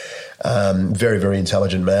Kumbhari. Very, very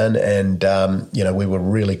intelligent man. And, we were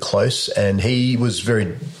really close, and he was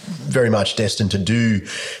very, very much destined to do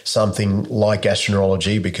something like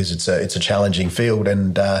gastroenterology because it's a challenging field,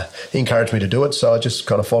 and he encouraged me to do it. So I just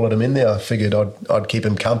kind of followed him in there. I figured I'd keep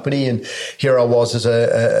him company, and here I was as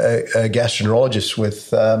a gastroenterologist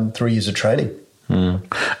with 3 years of training.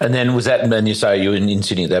 And then was that, and you say you were in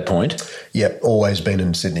Sydney at that point? Yep, always been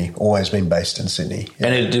in Sydney, always been based in Sydney. Yeah.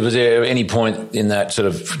 And was there any point in that sort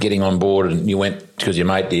of getting on board, and you went because your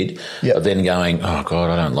mate did, of then going, oh God,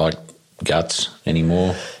 I don't like guts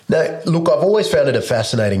anymore? No, look, I've always found it a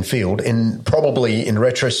fascinating field, and probably in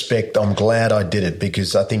retrospect, I'm glad I did it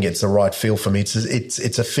because I think it's the right field for me.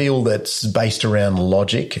 It's a field that's based around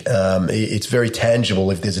logic. It's very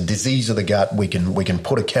tangible. If there's a disease of the gut, we can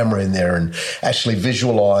put a camera in there and actually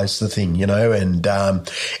visualize the thing,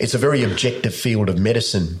 and it's a very objective field of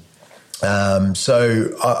medicine.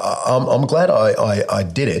 So I'm glad I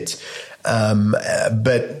did it,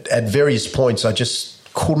 but at various points, I just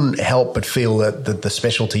couldn't help but feel that the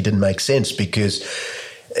specialty didn't make sense because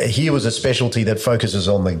here was a specialty that focuses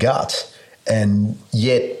on the gut, and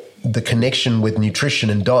yet the connection with nutrition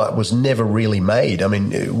and diet was never really made. I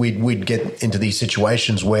mean, we'd get into these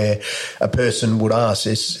situations where a person would ask,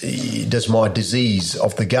 does my disease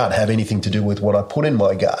of the gut have anything to do with what I put in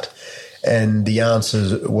my gut? And the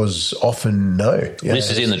answer was often no.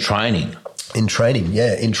 This is in the training. In training.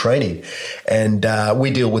 And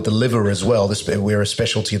we deal with the liver as well. We're a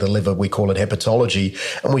specialty of the liver. We call it hepatology.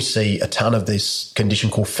 And we see a ton of this condition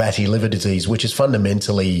called fatty liver disease, which is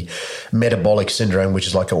fundamentally metabolic syndrome, which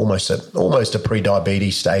is like almost a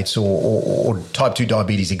pre-diabetes state, or type 2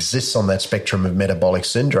 diabetes exists on that spectrum of metabolic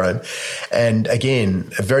syndrome. And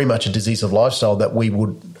again, very much a disease of lifestyle that we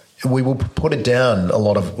will put it down a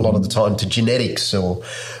lot of the time to genetics or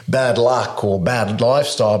bad luck or bad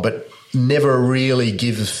lifestyle, but never really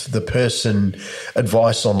give the person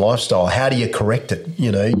advice on lifestyle. How do you correct it?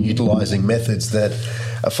 Utilizing methods that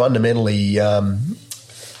are fundamentally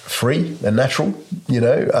free and natural.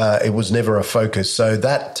 It was never a focus. So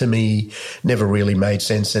that to me never really made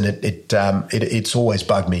sense, and it's always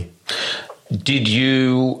bugged me. Did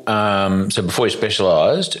you so before you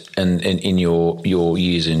specialised and in your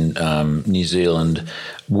years in New Zealand,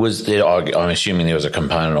 was there? I'm assuming there was a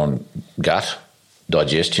component on gut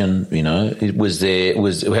digestion. Was it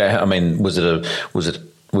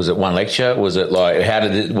one lecture? Was it like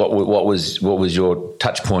what was your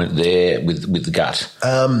touch point there with the gut?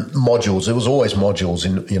 Modules. It was always modules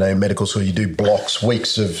in medical school. You do blocks,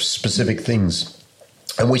 weeks of specific things.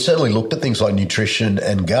 And we certainly looked at things like nutrition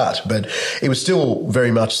and gut, but it was still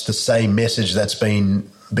very much the same message that's been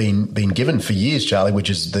given for years, Charlie, which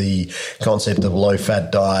is the concept of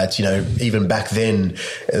low-fat diets. Even back then,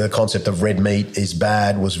 the concept of red meat is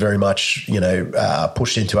bad was very much,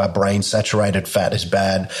 pushed into our brain. Saturated fat is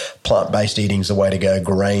bad. Plant-based eating is the way to go.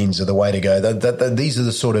 Grains are the way to go. These are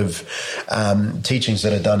the sort of teachings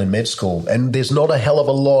that are done in med school. And there's not a hell of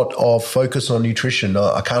a lot of focus on nutrition.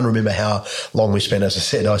 I can't remember how long we spent. As I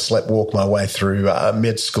said, I walked my way through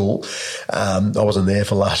med school. I wasn't there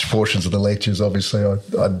for large portions of the lectures, obviously.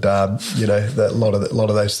 A lot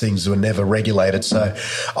of those things were never regulated. So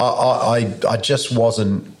I just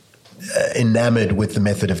wasn't enamored with the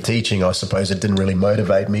method of teaching. I suppose it didn't really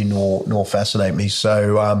motivate me nor fascinate me.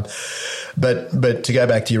 So, but to go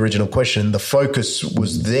back to your original question, the focus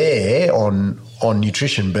was there on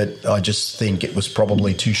nutrition, but I just think it was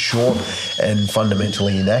probably too short and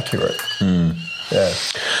fundamentally inaccurate. Yeah.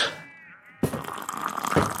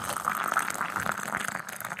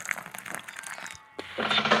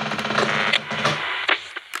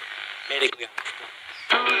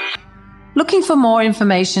 Looking for more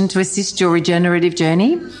information to assist your regenerative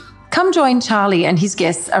journey? Come join Charlie and his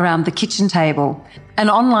guests around the kitchen table, an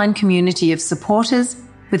online community of supporters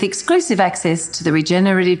with exclusive access to the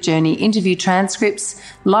Regenerative Journey interview transcripts,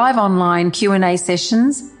 live online Q&A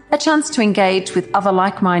sessions, a chance to engage with other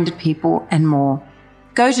like-minded people and more.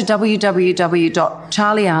 Go to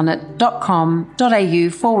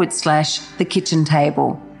www.charliearnott.com.au/the kitchen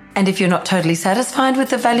table. And if you're not totally satisfied with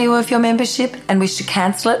the value of your membership and wish to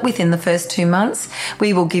cancel it within the first 2 months,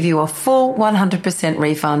 we will give you a full 100%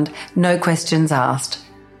 refund, no questions asked.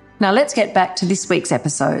 Now let's get back to this week's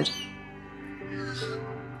episode.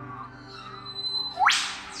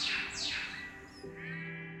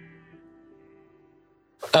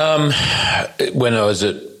 When I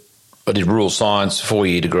did rural science,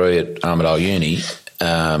 4-year degree at Armidale Uni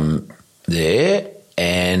there.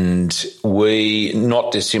 And we,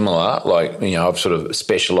 not dissimilar, I've sort of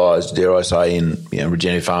specialised, dare I say, in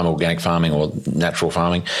regenerative farming, organic farming, or natural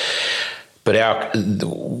farming. But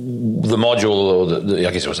the module, or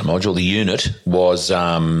I guess it was a module, the unit was,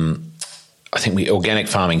 I think organic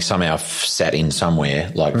farming somehow sat in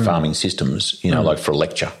somewhere, farming systems, like for a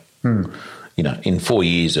lecture. In 4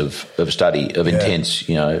 years of study, of intense,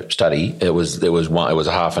 study, it was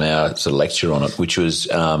a half an hour sort of lecture on it, which was,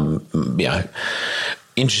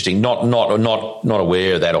 interesting. Not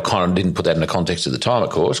aware of that, or kind of didn't put that in the context at the time, of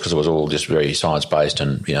course, because it was all just very science based,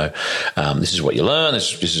 and this is what you learn.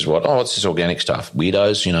 This is what it's this organic stuff.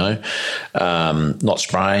 Weirdos, not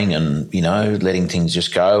spraying and letting things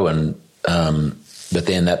just go, and but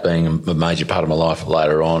then that being a major part of my life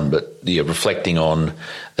later on. But reflecting on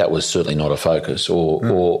that was certainly not a focus, or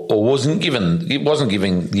wasn't given. It wasn't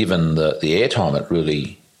given the airtime it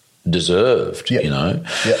really deserved. Yeah.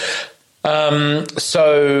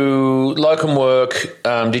 So locum work.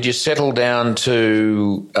 Did you settle down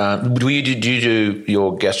to? Did you do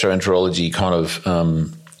your gastroenterology kind of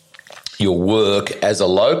your work as a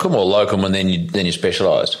locum, or locum and then you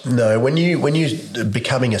specialised? No, when you're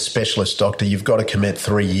becoming a specialist doctor, you've got to commit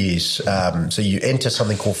 3 years. So you enter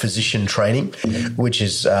something called physician training, which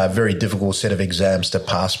is a very difficult set of exams to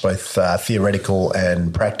pass, both theoretical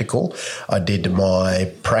and practical. I did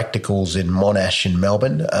my practicals in Monash in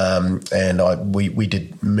Melbourne, and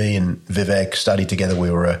me and Vivek studied together.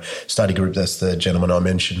 We were a study group. That's the gentleman I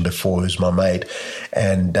mentioned before, who's my mate,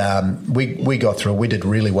 and we got through. We did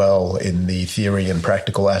really well in the theory and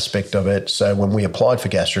practical aspect of it. So when we applied for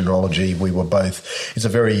gastroenterology, we were both. It's a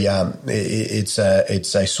very it's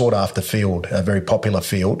a sought after field, a very popular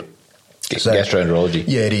field. So, gastroenterology.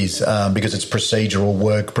 Yeah, it is, because it's procedural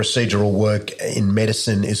work. Procedural work in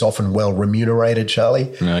medicine is often well remunerated,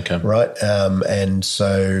 Charlie. Okay. Right? And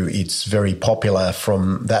so it's very popular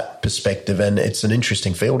from that perspective, and it's an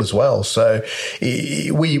interesting field as well. So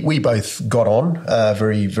we both got on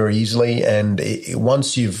very, very easily, and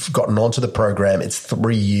once you've gotten onto the program, it's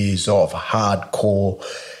 3 years of hardcore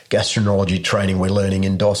gastroenterology training. We're learning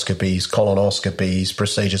endoscopies, colonoscopies,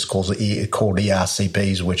 procedures called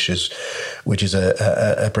ERCPs, which is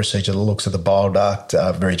a procedure that looks at the bile duct,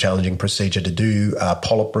 a very challenging procedure to do,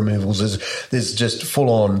 polyp removals. There's just full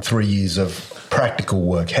on 3 years of practical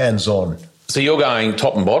work, hands-on. So you're going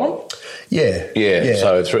top and bottom? Yeah.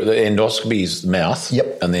 So through the endoscopy is mouth.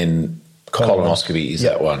 Yep. And then colonoscopy is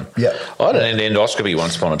that one. Yeah. I had an endoscopy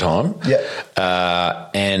once upon a time. Yeah.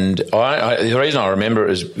 And the reason I remember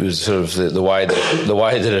it was sort of the way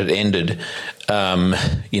that it ended.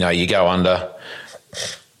 You go under,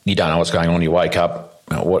 you don't know what's going on. You wake up.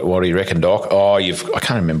 What do you reckon, Doc? I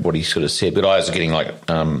can't remember what he sort of said, but I was getting like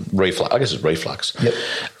reflux. I guess it's reflux. Yep.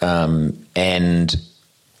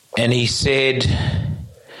 And he said,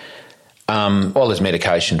 there's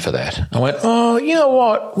medication for that. I went, oh, you know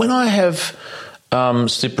what? When I have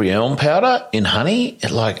slippery elm powder in honey,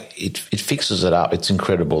 it fixes it up. It's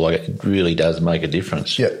incredible. Like, it really does make a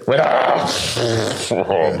difference. Yeah.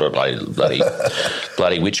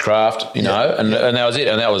 Bloody witchcraft, you know. And that was it.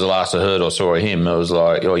 And that was the last I heard or saw of him. It was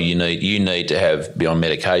like, oh, you need to be on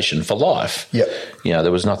medication for life. Yeah. You know,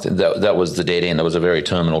 there was nothing. That was the dead end. It was a very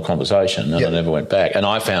terminal conversation, and I never went back. And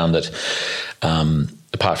I found that.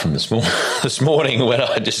 Apart from this morning when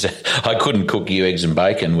I couldn't cook you eggs and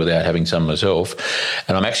bacon without having some myself,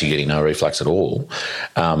 and I'm actually getting no reflux at all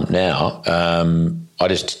now. I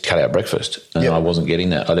just cut out breakfast, and I wasn't getting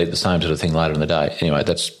that. I'd eat the same sort of thing later in the day. Anyway,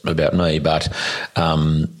 that's about me. But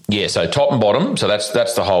so top and bottom. So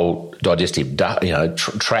that's the whole digestive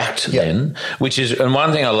tract then, which is, and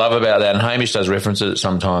one thing I love about that, and Hamish does reference it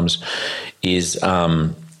sometimes, is.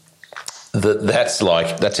 That's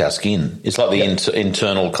our skin. It's like the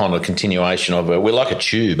internal kind of continuation of it. We're like a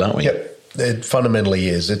tube, aren't we? Yep. It fundamentally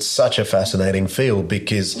is. It's such a fascinating field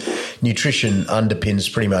because nutrition underpins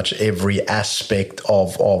pretty much every aspect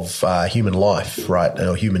of human life, right,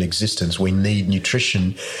 or human existence. We need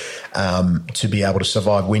nutrition to be able to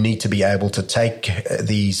survive. We need to be able to take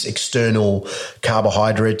these external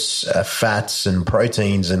carbohydrates, fats and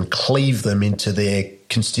proteins and cleave them into their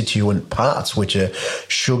constituent parts, which are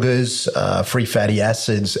sugars, free fatty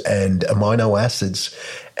acids and amino acids,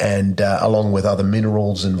 and along with other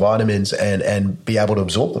minerals and vitamins, and be able to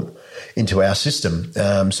absorb them into our system.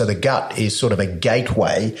 So the gut is sort of a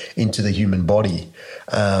gateway into the human body.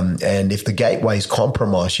 And if the gateway is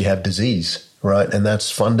compromised, you have disease. Right. And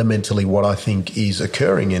that's fundamentally what I think is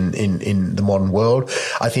occurring in the modern world.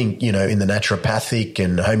 I think, in the naturopathic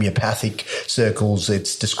and homeopathic circles,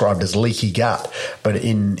 it's described as leaky gut. But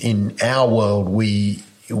in our world, we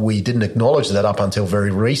didn't acknowledge that up until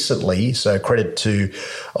very recently. So credit to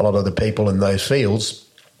a lot of the people in those fields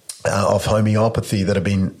of homeopathy that have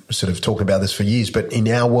been sort of talking about this for years. But in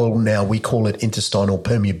our world now, we call it intestinal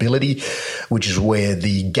permeability, which is where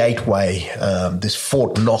the gateway, this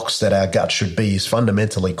Fort Knox that our gut should be, is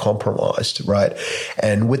fundamentally compromised, right?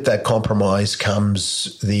 And with that compromise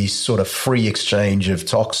comes the sort of free exchange of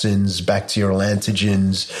toxins, bacterial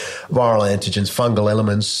antigens, viral antigens, fungal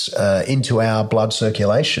elements into our blood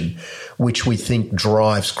circulation, which we think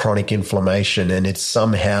drives chronic inflammation. And it's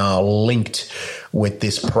somehow linked with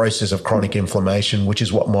this process of chronic inflammation, which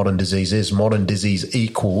is what modern disease is. Modern disease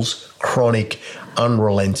equals chronic,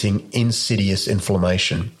 unrelenting, insidious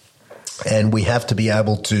inflammation. And we have to be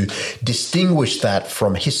able to distinguish that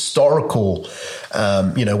from historical,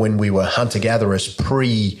 when we were hunter-gatherers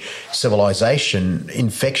pre-civilization,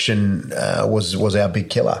 infection was our big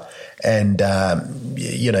killer. And,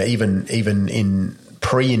 even in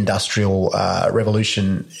pre-industrial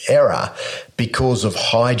revolution era, because of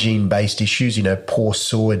hygiene-based issues, poor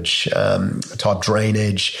sewage type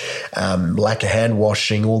drainage, lack of hand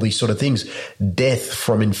washing, all these sort of things. Death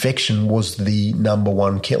from infection was the number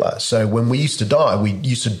one killer. So when we used to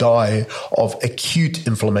die of acute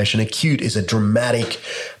inflammation. Acute is a dramatic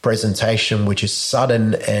presentation which is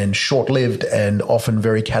sudden and short-lived and often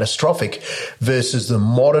very catastrophic, versus the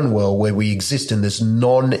modern world where we exist in this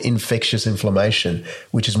non-infectious inflammation,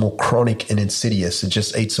 which is more chronic and insidious. It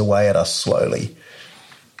just eats away at us slowly.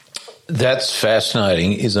 That's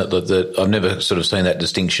fascinating, isn't it? That I've never sort of seen that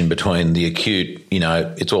distinction between the acute,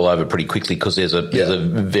 it's all over pretty quickly because there's a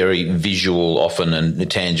very visual, often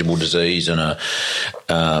and tangible disease, and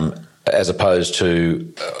as opposed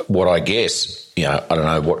to what I guess, I don't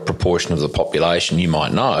know what proportion of the population you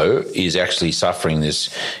might know is actually suffering this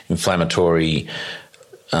inflammatory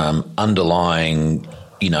underlying,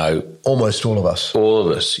 almost all of us. All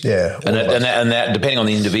of us. Yeah. And that, depending on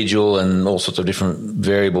the individual and all sorts of different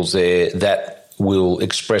variables there, that will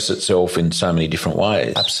express itself in so many different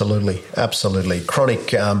ways. Absolutely.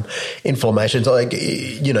 Chronic inflammation.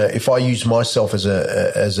 If I use myself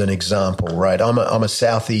as an example, right? I'm a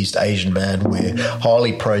Southeast Asian man. We're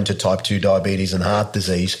highly prone to type 2 diabetes and heart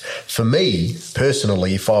disease. For me,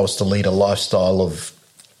 personally, if I was to lead a lifestyle of,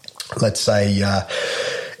 let's say,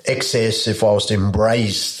 excess, if I was to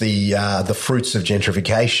embrace the fruits of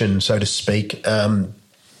gentrification, so to speak,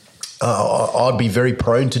 I'd be very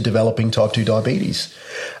prone to developing type 2 diabetes.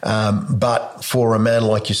 But for a man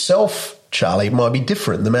like yourself, Charlie, it might be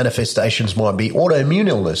different. The manifestations might be autoimmune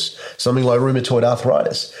illness, something like rheumatoid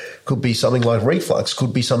arthritis, could be something like reflux,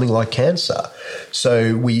 could be something like cancer.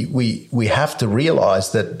 So we have to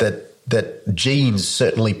realize that genes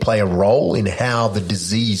certainly play a role in how the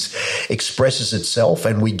disease expresses itself,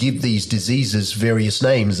 and we give these diseases various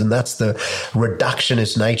names, and that's the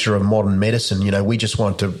reductionist nature of modern medicine. We just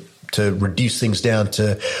want to reduce things down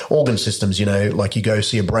to organ systems, like you go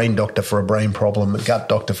see a brain doctor for a brain problem, a gut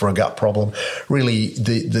doctor for a gut problem. Really,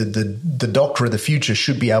 the doctor of the future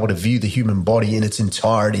should be able to view the human body in its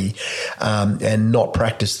entirety, and not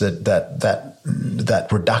practice that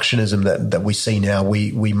reductionism that we see now.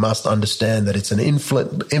 We must understand that it's an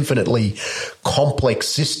infinitely complex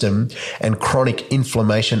system, and chronic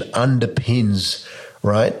inflammation underpins,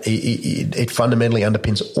 right? It fundamentally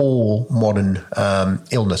underpins all modern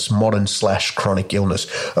illness, modern/chronic illness.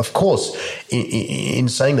 Of course, in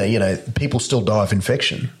saying that, people still die of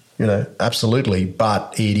infection, absolutely,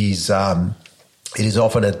 but it is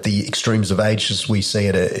often at the extremes of age, as we see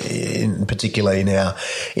it, in particular in our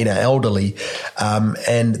elderly,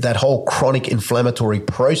 and that whole chronic inflammatory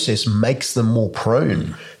process makes them more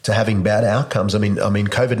prone to having bad outcomes. I mean,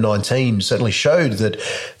 COVID-19 certainly showed that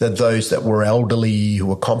those that were elderly, who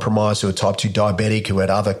were compromised, who were type 2 diabetic, who had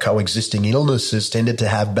other coexisting illnesses, tended to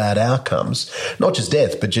have bad outcomes, not just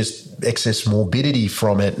death, but just excess morbidity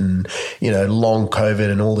from it, and long COVID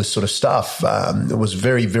and all this sort of stuff. It was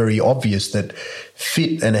very, very obvious that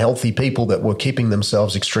fit and healthy people that were keeping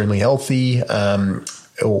themselves extremely healthy,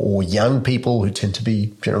 or young people who tend to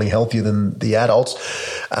be generally healthier than the adults,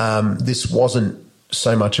 this wasn't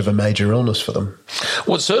so much of a major illness for them.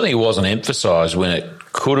 Well, it certainly wasn't emphasised when it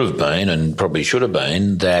could have been, and probably should have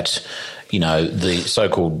been, that the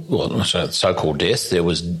so-called deaths. There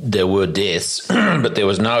were deaths, but there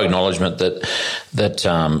was no acknowledgement that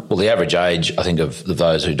the average age, I think, of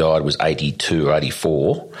those who died was 82 or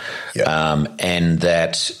 84, and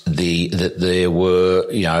that there were,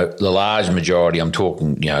 the large majority, I'm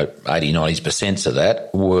talking, 80-90% of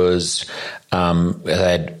that was. They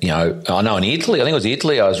had, I know in Italy, I think it was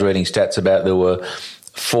Italy, I was reading stats about there were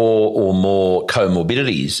 4 or more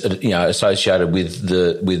comorbidities, associated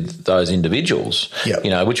with those individuals,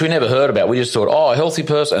 which we never heard about. We just thought, a healthy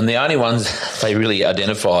person. And the only ones they really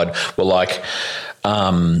identified were like,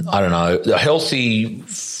 I don't know, a healthy,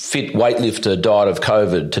 fit weightlifter died of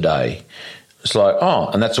COVID today. It's like,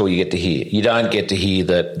 and that's all you get to hear. You don't get to hear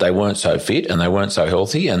that they weren't so fit and they weren't so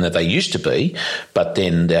healthy and that they used to be, but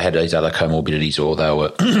then they had these other comorbidities, or they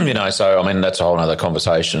were, so, that's a whole other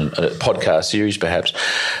conversation, a podcast series perhaps.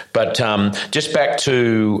 But just back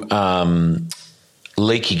to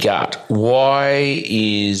leaky gut. Why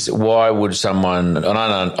would someone, and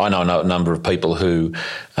I know a number of people who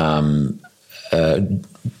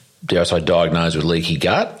dare I say, diagnosed with leaky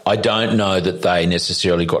gut. I don't know that they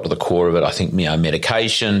necessarily got to the core of it. I think,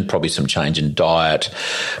 medication, probably some change in diet,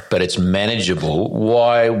 but it's manageable.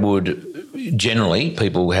 Why would generally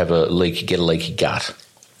people get a leaky gut?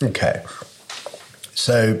 Okay.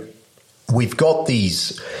 So we've got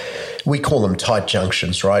these we call them tight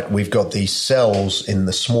junctions, right? We've got these cells in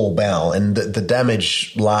the small bowel, and the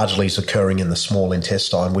damage largely is occurring in the small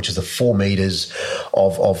intestine, which is the 4 meters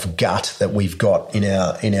of gut that we've got in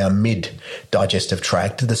our mid digestive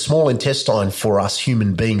tract. The small intestine for us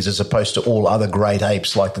human beings, as opposed to all other great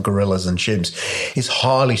apes like the gorillas and chimps, is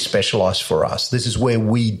highly specialized for us. This is where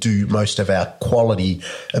we do most of our quality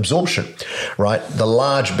absorption, right? The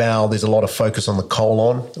large bowel, there's a lot of focus on the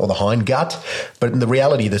colon or the hind gut, but in the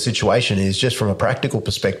reality of the situation is, just from a practical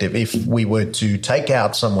perspective, if we were to take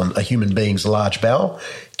out a human being's large bowel,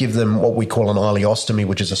 give them what we call an ileostomy,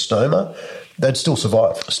 which is a stoma, they'd still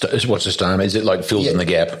survive. What's a stoma? Is it like fills in the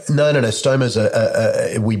gap? No.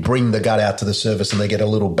 Stomas we bring the gut out to the surface and they get a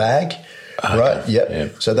little bag. Okay. Right. Yep. Yeah.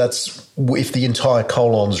 So that's if the entire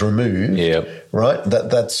colon's removed. Yeah. Right.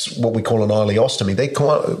 That's what we call an ileostomy.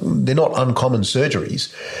 They're not uncommon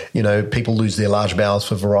surgeries. You know, people lose their large bowels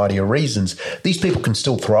for a variety of reasons. These people can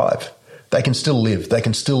still thrive. They can still live. They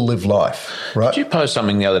can still live life. Right. Did you post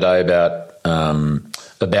something the other day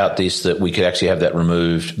about this, that we could actually have that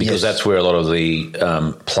removed, because that's where a lot of the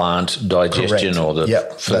plant digestion or the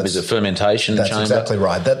is it fermentation that's chamber? Exactly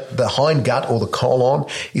right. That the hind gut or the colon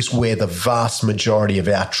is where the vast majority of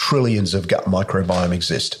our trillions of gut microbiome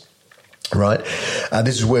exist. Right.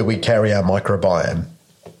 This is where we carry our microbiome.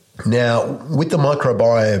 Now, with the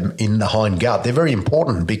microbiome in the hind gut, they're very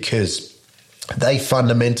important because they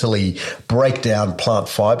fundamentally break down plant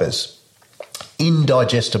fibers.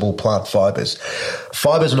 Indigestible plant fibers.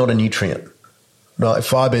 Fibers are not a nutrient. Right?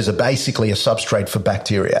 Fibers are basically a substrate for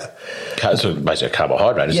bacteria. So basically a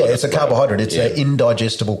carbohydrate. It's a carbohydrate. It's an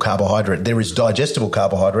indigestible carbohydrate. There is digestible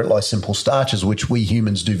carbohydrate, like simple starches, which we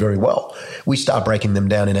humans do very well. We start breaking them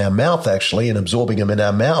down in our mouth, actually, and absorbing them in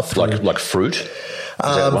our mouth. Like fruit?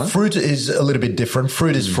 Fruit is a little bit different.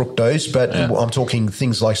 Fruit is fructose, but I'm talking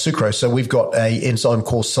things like sucrose. So we've got an enzyme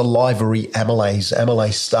called salivary amylase.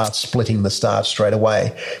 Amylase starts splitting the starch straight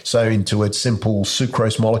away, so into a simple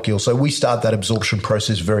sucrose molecule. So we start that absorption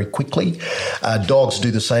process very quickly. Dogs do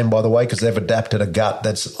the same, by the way, because they've adapted a gut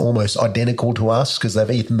that's almost identical to us, because they've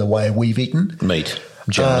eaten the way we've eaten. Meat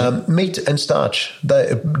and starch.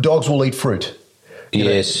 Dogs will eat fruit.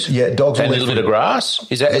 Yes. Dogs and a little bit of grass.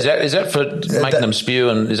 Is that for making them spew?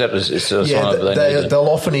 And is that a sign of they'll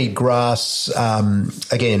often eat grass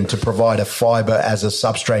again to provide a fiber as a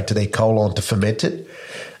substrate to their colon to ferment it.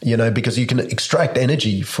 You know, because you can extract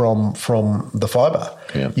energy from the fiber.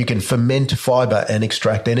 Yeah. You can ferment fiber and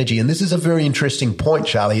extract energy. And this is a very interesting point,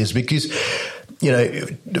 Charlie, is because, you know,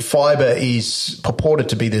 fiber is purported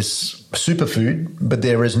to be this superfood, but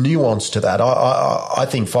there is nuance to that. I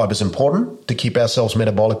think fiber is important to keep ourselves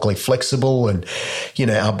metabolically flexible and, you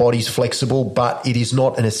know, our body's flexible, but it is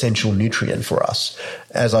not an essential nutrient for us.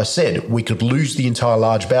 As I said, we could lose the entire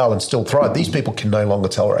large bowel and still thrive. These people can no longer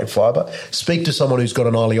tolerate fiber. Speak to someone who's got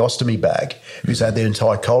an ileostomy bag, who's had their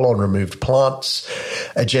entire colon removed. Plants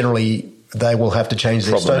generally, they will have to change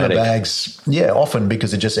their stoma bags, often,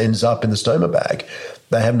 because it just ends up in the stoma bag.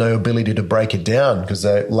 They have no ability to break it down because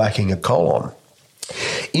they're lacking a colon.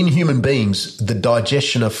 In human beings, the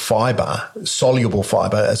digestion of fiber, soluble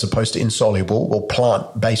fiber as opposed to insoluble or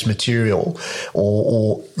plant-based material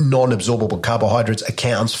or non-absorbable carbohydrates,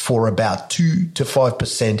 accounts for about 2 to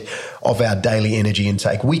 5% of our daily energy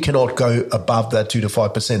intake. We cannot go above that 2 to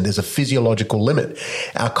 5%. There's a physiological limit.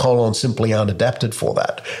 Our colons simply aren't adapted for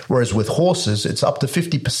that. Whereas with horses, it's up to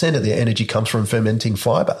 50% of their energy comes from fermenting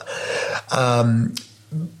fiber.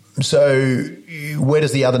 So where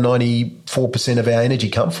does the other 94% of our energy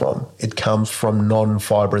come from? It comes from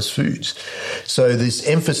non-fibrous foods. So this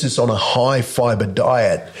emphasis on a high fiber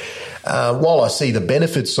diet, while I see the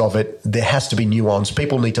benefits of it, there has to be nuance.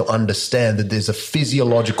 People need to understand that there's a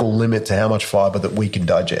physiological limit to how much fiber that we can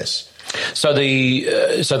digest. So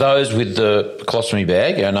those with the colostomy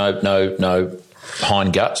bag, no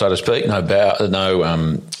hind gut, so to speak, no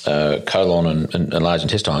colon and large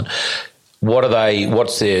intestine.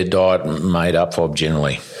 What's their diet made up of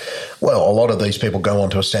generally? Well, a lot of these people go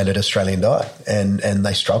onto a standard Australian diet and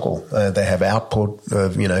they struggle. They have output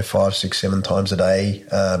of, 5, 6, 7 times a day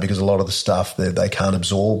because a lot of the stuff that they can't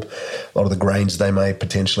absorb, a lot of the grains they may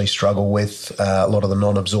potentially struggle with, a lot of the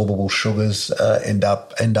non-absorbable sugars end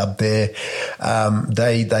up there.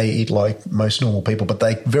 They eat like most normal people, but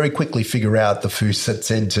they very quickly figure out the foods that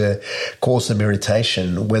tend to cause them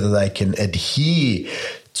irritation, whether they can adhere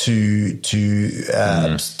to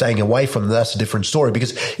staying away from them. That's a different story,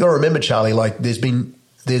 because you got to remember, Charlie, like there's been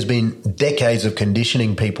decades of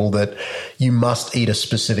conditioning people that you must eat a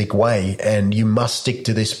specific way and you must stick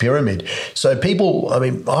to this pyramid. So people,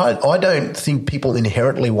 I don't think people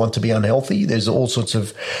inherently want to be unhealthy. There's all sorts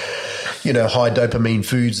of high dopamine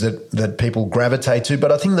foods that people gravitate to.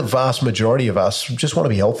 But I think the vast majority of us just want to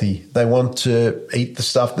be healthy. They want to eat the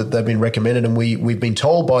stuff that they've been recommended, and we've been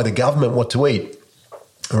told by the government what to eat.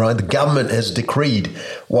 All right, the government has decreed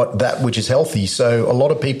that which is healthy, so a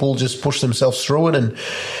lot of people just push themselves through it and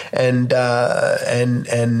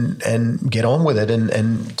get on with it.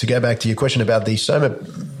 And to go back to your question about the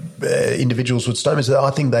stoma individuals with stomas,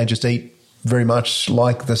 I think they just eat very much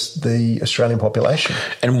like the Australian population.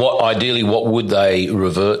 And what would they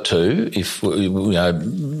revert to if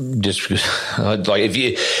just like if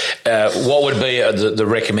you what would be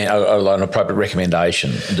an appropriate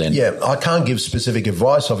recommendation then? Yeah, I can't give specific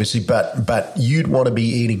advice, obviously, but you'd want to be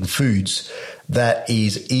eating foods that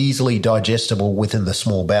is easily digestible within the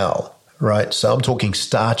small bowel. Right, so I'm talking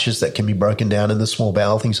starches that can be broken down in the small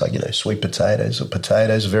bowel, things like, sweet potatoes or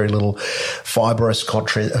potatoes, very little fibrous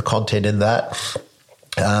content in that.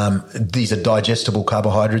 These are digestible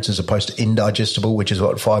carbohydrates as opposed to indigestible, which is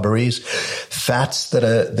what fiber is. Fats that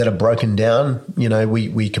are broken down,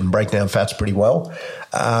 we can break down fats pretty well.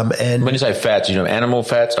 And when you say fats, animal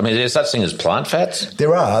fats. I mean, is there such thing as plant fats?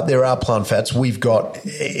 There are plant fats. We've got,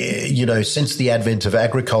 since the advent of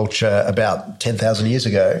agriculture about 10,000 years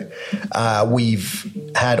ago,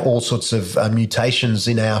 we've had all sorts of mutations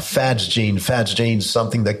in our FADS gene. FADS gene is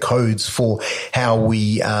something that codes for how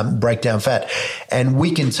we break down fat, and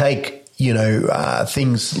we can take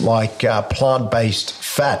things like plant-based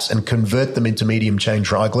fats and convert them into medium-chain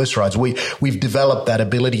triglycerides. We've developed that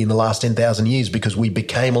ability in the last 10,000 years because we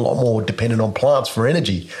became a lot more dependent on plants for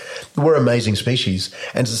energy. We're an amazing species.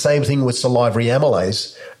 And it's the same thing with salivary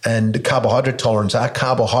amylase and carbohydrate tolerance. Our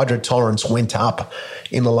carbohydrate tolerance went up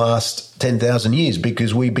in the last 10,000 years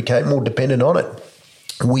because we became more dependent on it.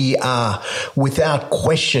 We are, without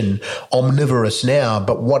question, omnivorous now,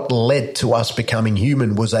 but what led to us becoming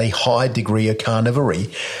human was a high degree of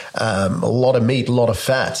carnivory, a lot of meat, a lot of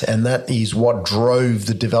fat, and that is what drove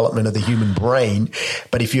the development of the human brain.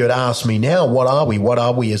 But if you had asked me now, what are we? What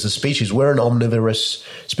are we as a species? We're an omnivorous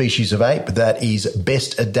species of ape that is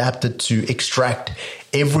best adapted to extract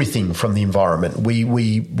everything from the environment.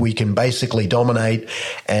 We can basically dominate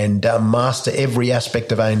and master every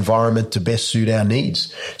aspect of our environment to best suit our needs.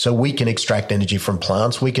 So we can extract energy from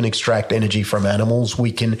plants. We can extract energy from animals.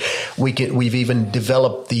 We've even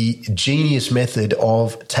developed the genius method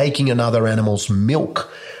of taking another animal's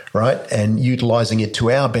milk, right, and utilizing it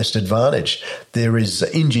to our best advantage. There is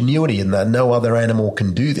ingenuity in that. No other animal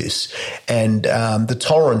can do this. And the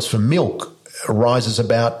tolerance for milk arises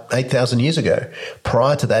about 8,000 years ago.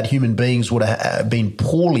 Prior to that, human beings would have been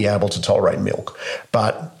poorly able to tolerate milk.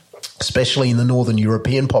 But especially in the northern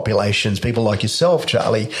European populations, people like yourself,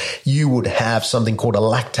 Charlie, you would have something called a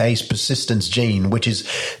lactase persistence gene, which is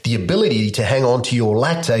the ability to hang on to your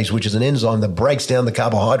lactase, which is an enzyme that breaks down the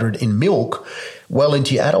carbohydrate in milk well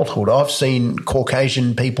into your adulthood. I've seen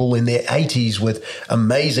Caucasian people in their 80s with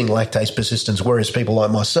amazing lactase persistence, whereas people like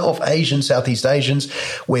myself, Asians, Southeast Asians,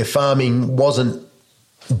 where farming wasn't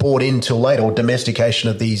brought in till later, or domestication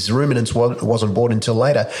of these ruminants wasn't brought in till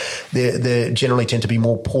later, they generally tend to be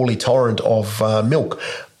more poorly tolerant of milk.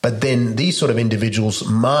 But then these sort of individuals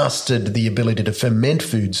mastered the ability to ferment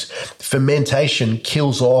foods. Fermentation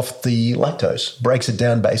kills off the lactose, breaks it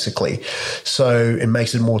down basically. So it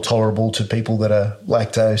makes it more tolerable to people that are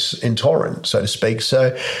lactose intolerant, so to speak.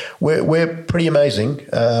 So we're pretty amazing.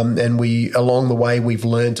 And along the way, we've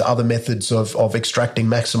learned other methods of extracting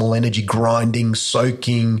maximal energy: grinding,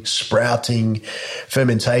 soaking, sprouting,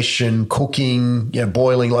 fermentation, cooking,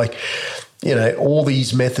 boiling, all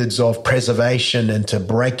these methods of preservation and to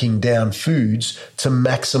breaking down foods to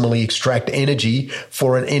maximally extract energy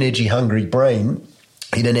for an energy-hungry brain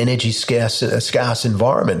in an energy scarce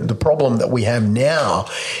environment. The problem that we have now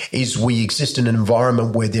is we exist in an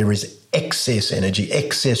environment where there is excess energy,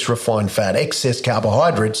 excess refined fat, excess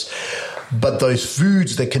carbohydrates, but those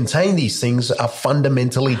foods that contain these things are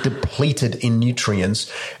fundamentally depleted in nutrients.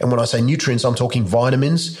 And when I say nutrients, I'm talking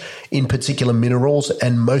vitamins, in particular minerals,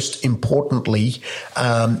 and most importantly,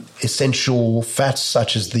 essential fats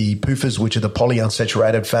such as the PUFAs, which are the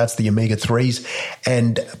polyunsaturated fats, the omega-3s,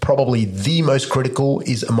 and probably the most critical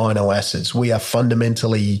is amino acids. We are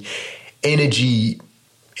fundamentally energy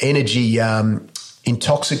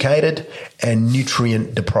intoxicated and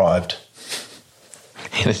nutrient deprived.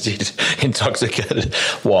 Energy intoxicated.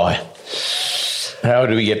 Why? How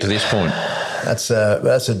do we get to this point? That's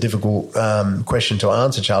a difficult question to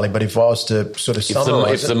answer, Charlie. But if I was to sort of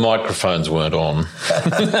summarize if the microphones weren't on,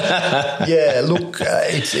 yeah. Look,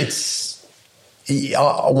 it's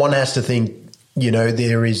one has to think.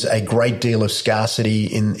 there is a great deal of scarcity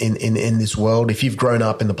in this world. If you've grown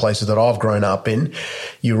up in the places that I've grown up in,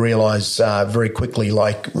 you realize very quickly,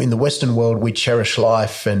 like in the Western world, we cherish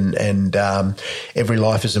life and every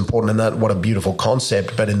life is important, and that what a beautiful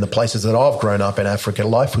concept. But in the places that I've grown up in Africa,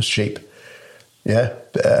 life was cheap. Yeah,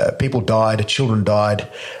 people died, children died.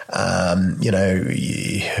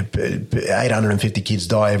 850 kids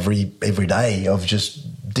die every day of just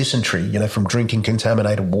dysentery, from drinking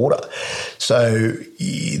contaminated water. So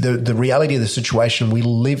the reality of the situation, we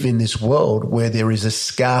live in this world where there is a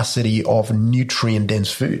scarcity of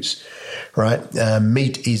nutrient-dense foods, right?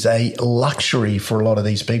 Meat is a luxury for a lot of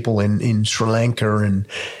these people in Sri Lanka and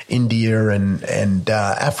India and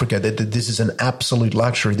Africa. This is an absolute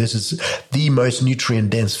luxury. This is the most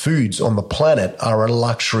nutrient-dense foods on the planet are a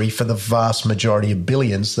luxury for the vast majority of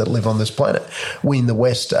billions that live on this planet. We in the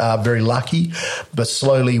West are very lucky, but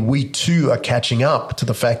slowly we too are catching up to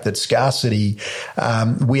the fact that scarcity,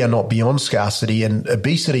 we are not beyond scarcity, and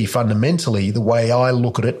obesity fundamentally, the way I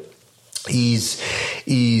look at it, is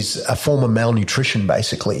a form of malnutrition,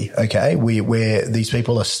 basically. Okay, where these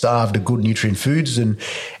people are starved of good nutrient foods and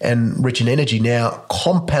rich in energy. Now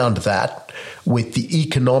compound that with the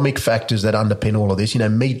economic factors that underpin all of this.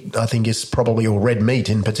 Meat, I think, is probably, or red meat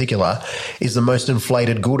in particular, is the most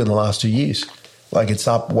inflated good in the last 2 years. Like it's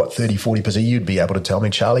up, 30-40%. You'd be able to tell me,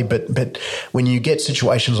 Charlie. But when you get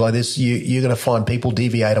situations like this, you're going to find people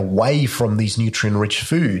deviate away from these nutrient-rich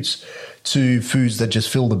foods to foods that just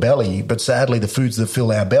fill the belly. But sadly, the foods that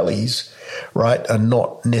fill our bellies, right, are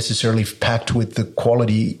not necessarily packed with the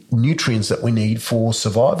quality nutrients that we need for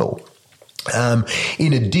survival.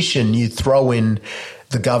 In addition, you throw in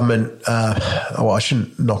the government, I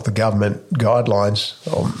shouldn't knock the government guidelines.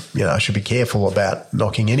 I should be careful about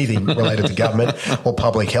knocking anything related to government or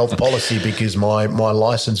public health policy, because my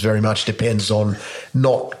license very much depends on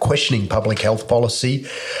not questioning public health policy.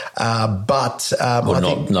 But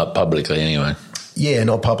not publicly anyway. Yeah,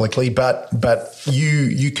 not publicly, but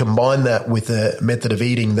you combine that with a method of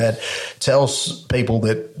eating that tells people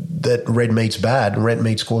that red meat's bad, red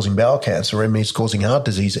meat's causing bowel cancer, red meat's causing heart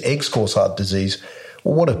disease, eggs cause heart disease.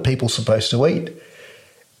 Well, what are people supposed to eat?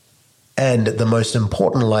 And the most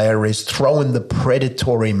important layer is throw in the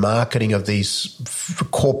predatory marketing of these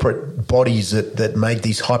corporate bodies that make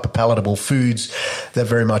these hyperpalatable foods that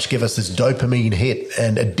very much give us this dopamine hit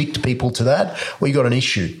and addict people to that. Well, you got an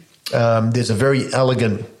issue. There's a very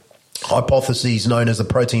elegant hypotheses known as the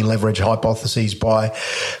protein leverage hypotheses by a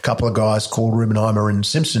couple of guys called Rubenheimer and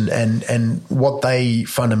Simpson. And what they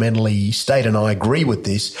fundamentally state, and I agree with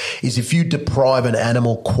this, is if you deprive an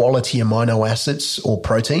animal quality amino acids or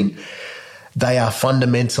protein, they are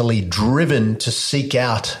fundamentally driven to seek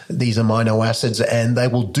out these amino acids, and they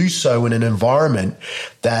will do so in an environment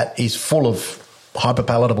that is full of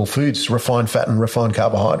hyperpalatable foods, refined fat and refined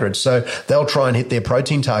carbohydrates. So they'll try and hit their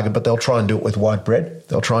protein target, but they'll try and do it with white bread.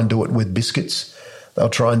 They'll try and do it with biscuits. They'll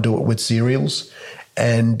try and do it with cereals,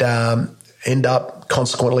 and end up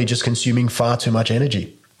consequently just consuming far too much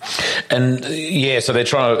energy. And so they're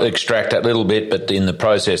trying to extract that little bit, but in the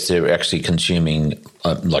process they're actually consuming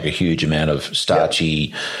like a huge amount of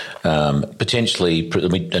starchy, potentially,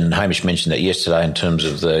 and Hamish mentioned that yesterday in terms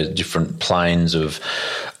of the different planes of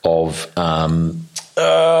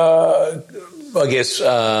I guess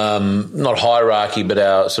not hierarchy, but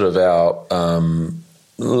our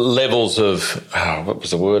levels of what was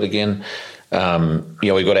the word again?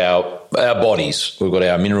 We've got our bodies, we've got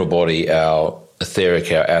our mineral body, our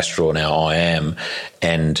etheric, our astral, and our I am,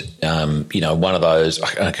 and one of those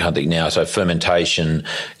I can't think now. So fermentation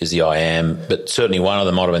is the I am, but certainly one of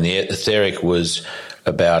them might have been the etheric was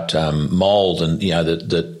about mold, and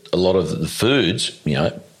that a lot of the foods,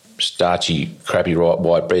 starchy, crappy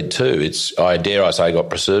white bread too. It's, I dare I say, got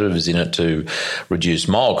preservatives in it to reduce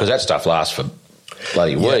mold, because that stuff lasts for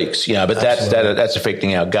bloody weeks. But that's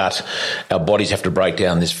affecting our gut. Our bodies have to break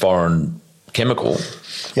down this foreign chemical.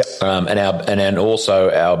 Yep. And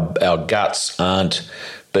also our guts aren't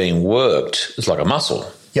being worked. It's like a muscle.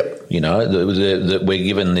 Yep. We're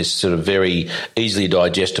given this sort of very easily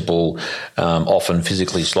digestible, often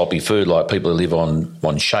physically sloppy food, like people who live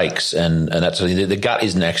on shakes, and that's the gut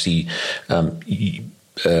isn't actually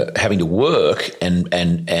having to work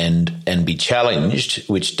and be challenged,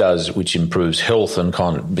 which improves health and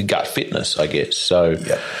kind of the gut fitness, I guess. So,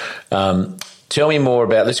 tell me more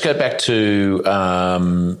about. Let's go back to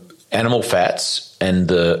animal fats and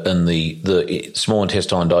the small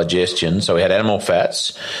intestine digestion. So we had animal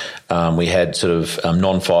fats, we had sort of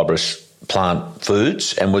non-fibrous plant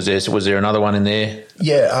foods, and was there another one in there?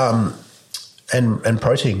 Yeah, And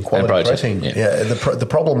protein, quality protein. Yeah. The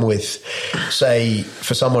problem with, say,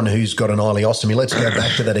 for someone who's got an ileostomy, let's go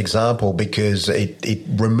back to that example because it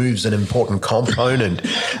removes an important component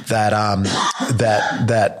that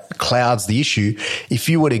clouds the issue. If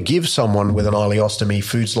you were to give someone with an ileostomy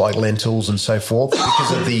foods like lentils and so forth,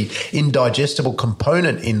 because of the indigestible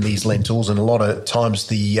component in these lentils and a lot of times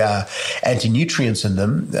the anti-nutrients in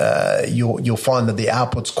them, you'll find that the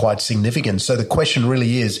output's quite significant. So the question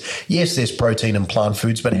really is, yes, there's protein in plant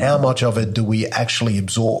foods, but how much of it do we actually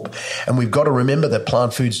absorb? And we've got to remember that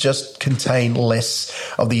plant foods just contain less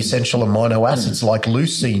of the essential amino acids like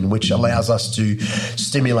leucine, which allows us to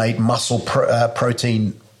stimulate muscle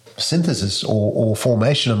protein synthesis or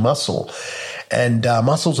formation of muscle. And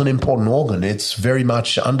muscle's an important organ. It's very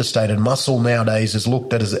much understated. Muscle nowadays is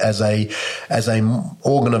looked at as a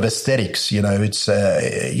organ of aesthetics. It's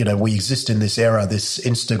we exist in this era, this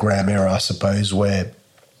Instagram era, I suppose, where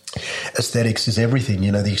aesthetics is everything.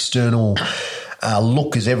 The external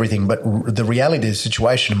look is everything, but the reality of the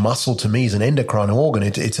situation, muscle to me is an endocrine organ.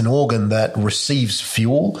 It's an organ that receives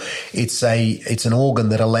fuel. It's an organ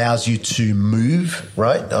that allows you to move.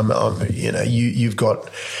 Right? You've got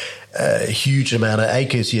a huge amount of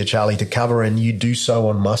acres here, Charlie, to cover, and you do so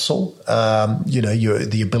on muscle.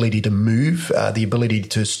 The ability to move, the ability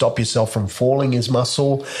to stop yourself from falling is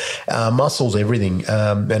muscle. Muscle's everything.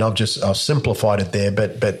 And I've simplified it there,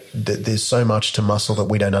 but there's so much to muscle that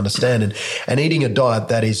we don't understand. And eating a diet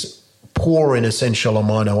that is poor in essential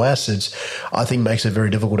amino acids, I think makes it very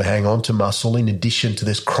difficult to hang on to muscle, in addition to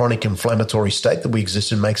this chronic inflammatory state that we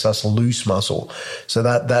exist in makes us lose muscle. So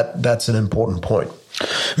that's an important point.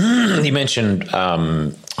 You mentioned,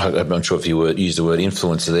 I'm not sure if you used the word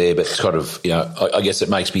influencer there, but it's kind of, I guess it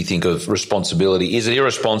makes me think of responsibility. Is it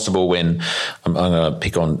irresponsible when, I'm going to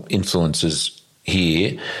pick on influencers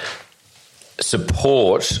here,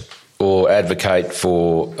 support or advocate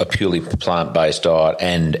for a purely plant-based diet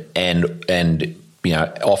and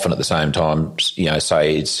often at the same time,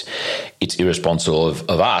 say it's irresponsible of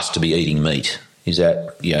us to be eating meat? Is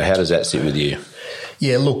that, how does that sit with you?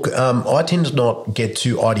 Yeah, look, I tend to not get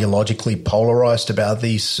too ideologically polarized about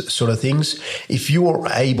these sort of things. If you're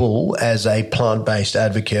able, as a plant-based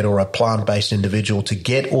advocate or a plant-based individual, to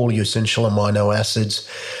get all your essential amino acids,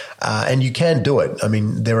 and you can do it. I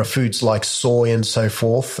mean, there are foods like soy and so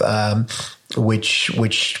forth,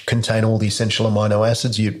 which contain all the essential amino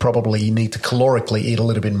acids. You'd probably need to calorically eat a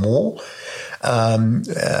little bit more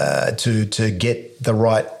to get the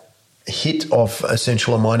right hit of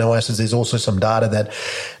essential amino acids. There's also some data that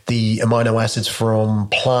the amino acids from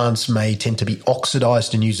plants may tend to be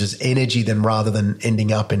oxidized and used as energy rather than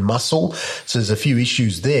ending up in muscle. So there's a few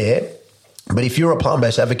issues there. But if you're a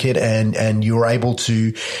plant-based advocate and you're able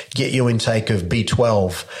to get your intake of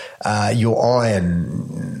B12, your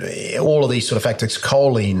iron, all of these sort of factors,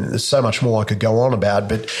 choline, there's so much more I could go on about.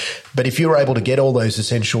 But if you're able to get all those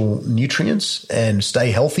essential nutrients and stay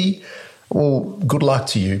healthy, well, good luck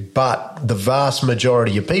to you. But the vast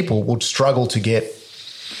majority of people would struggle to get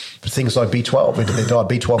things like B12 into their diet.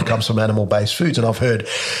 B12 comes from animal-based foods, and I've heard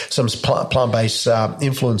some plant-based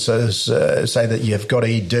influencers say that you've got to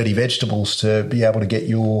eat dirty vegetables to be able to get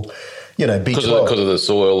your B12. Because of the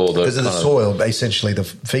soil, or because of the soil, essentially the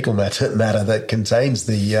fecal matter that contains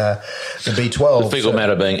the B12. The fecal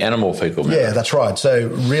matter being animal fecal matter. Yeah, that's right. So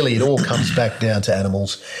really, it all comes back down to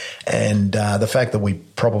animals, and the fact that we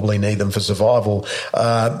probably need them for survival.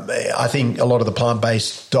 I think a lot of the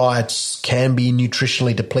plant-based diets can be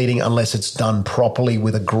nutritionally depleting unless it's done properly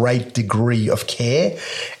with a great degree of care,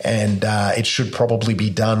 and it should probably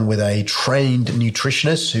be done with a trained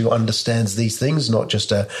nutritionist who understands these things, not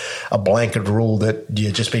just a blanket rule that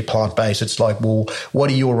you just be plant-based. It's like, well, what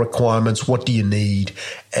are your requirements? What do you need?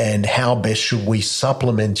 And how best should we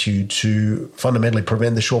supplement you to fundamentally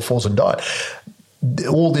prevent the shortfalls in diet?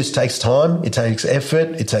 All this takes time, it takes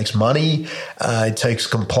effort, it takes money, it takes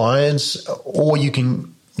compliance, or you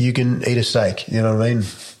can eat a steak, you know what I mean?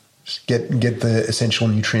 Just get the essential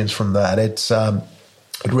nutrients from that. It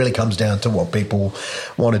really comes down to what people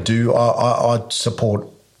want to do. I support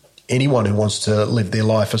anyone who wants to live their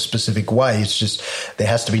life a specific way. It's just there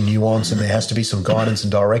has to be nuance and there has to be some guidance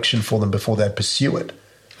and direction for them before they pursue it.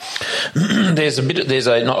 I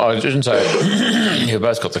shouldn't say, you've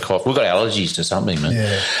both got the cough. We've got allergies to something, man.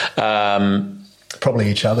 Yeah. Probably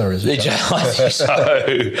each other, is it? I think so.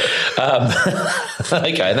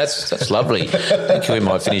 Okay, that's lovely. I think we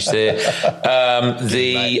might finish there.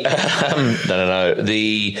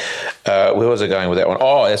 Where was I going with that one?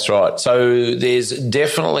 Oh, that's right. So there's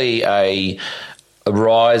definitely a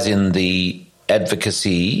rise in the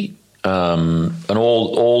advocacy on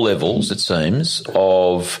all levels, it seems,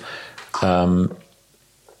 of of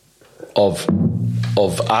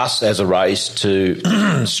us as a race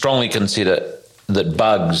to strongly consider that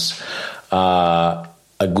bugs are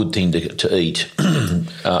a good thing to eat. And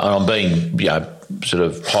I'm being, sort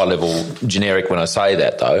of high-level generic when I say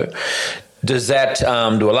that, though. Does that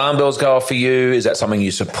do alarm bells go off for you? Is that something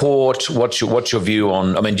you support? What's your view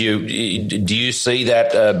on? I mean, do you see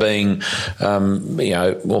that being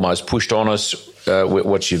almost pushed on us?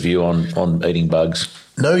 What's your view on eating bugs?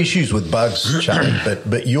 No issues with bugs, Charlie.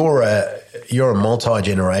 but you're a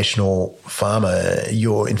multi-generational farmer.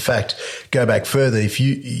 You're, in fact, go back further. If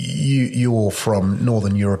you're from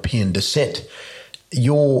Northern European descent,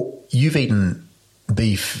 you've eaten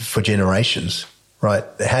beef for generations, right?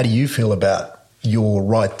 How do you feel about your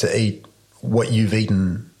right to eat what you've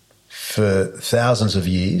eaten for thousands of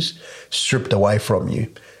years, stripped away from you,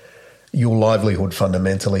 your livelihood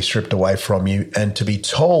fundamentally stripped away from you, and to be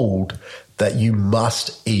told that you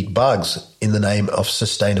must eat bugs in the name of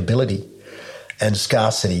sustainability and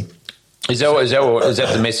scarcity? Is that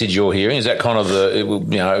the message you're hearing? Is that kind of the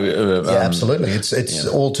yeah, absolutely. It's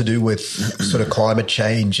all to do with sort of climate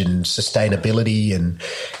change and sustainability, and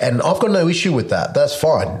I've got no issue with that. That's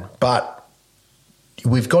fine, but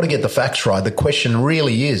we've got to get the facts right. The question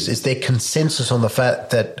really is there consensus on the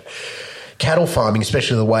fact that cattle farming,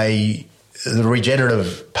 especially the way the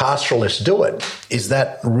regenerative pastoralists do it, is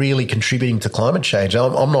that really contributing to climate change?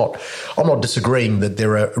 I'm not disagreeing that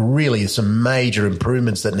there are really some major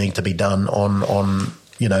improvements that need to be done on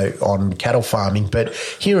cattle farming, but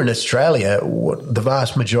here in Australia, the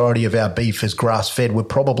vast majority of our beef is grass fed. We're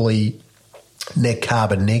probably net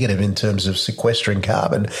carbon negative in terms of sequestering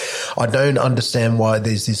carbon. I don't understand why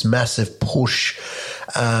there's this massive push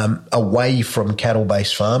away from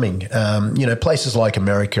cattle-based farming. Places like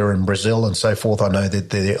America and Brazil and so forth, I know that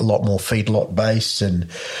they're a lot more feedlot-based, and,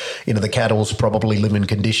 the cattle's probably live in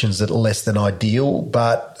conditions that are less than ideal.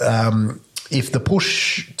 But if the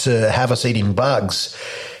push to have us eating bugs,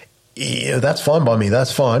 that's fine by me.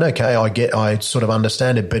 That's fine. Okay, I sort of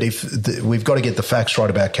understand it. But if we've got to get the facts right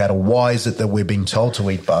about cattle, why is it that we're being told to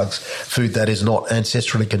eat bugs, food that is not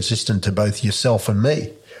ancestrally consistent to both yourself and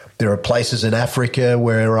me? There are places in Africa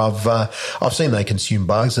where I've seen they consume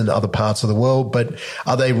bugs, in other parts of the world, but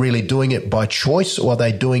are they really doing it by choice, or are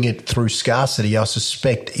they doing it through scarcity? I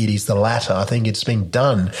suspect it is the latter. I think it's being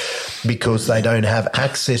done because they don't have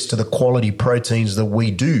access to the quality proteins that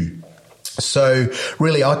we do. So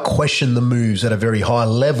really, I question the moves at a very high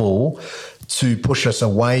level to push us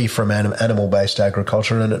away from animal-based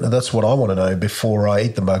agriculture, and that's what I want to know before I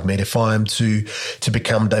eat the bug meat. If I am to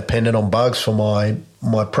become dependent on bugs for my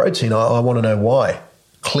protein, I want to know why,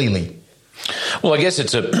 clearly. Well, I guess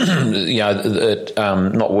it's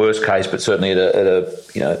not worst case, but certainly there's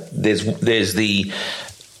the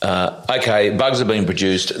bugs are being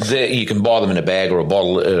produced. You can buy them in a bag or a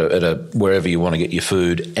bottle at wherever you want to get your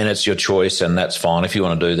food, and it's your choice, and that's fine. If you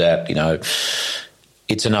want to do that,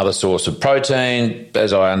 it's another source of protein,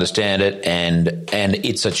 as I understand it, and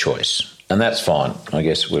it's a choice, and that's fine. I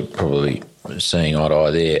guess we're probably seeing eye to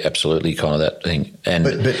eye there, absolutely, kind of that thing. And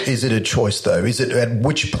but is it a choice though? Is it, at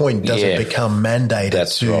which point does it become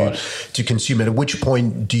mandated to consume it? At which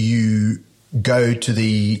point do you go to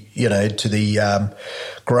the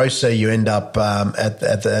grocer, you end up at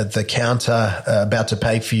the counter about to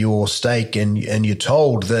pay for your steak, and you're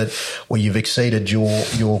told that, well, you've exceeded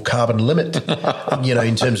your carbon limit,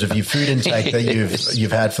 in terms of your food intake that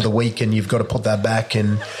you've had for the week, and you've got to put that back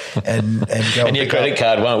and go. And your credit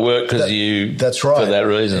card won't work because that's right, for that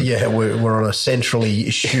reason. Yeah, we're on a centrally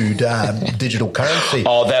issued digital currency.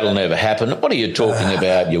 Oh, that'll never happen. What are you talking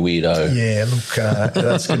about, you weirdo? Yeah, look,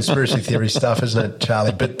 that's conspiracy theory stuff, isn't it,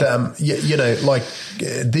 Charlie? But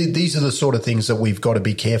these are the sort of things that we've got to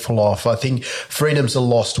be careful of. I think freedoms are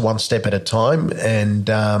lost one step at a time, and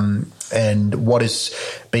what is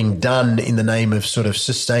being done in the name of sort of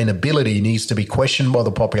sustainability needs to be questioned by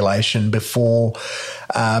the population before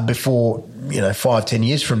 5-10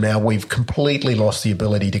 years from now we've completely lost the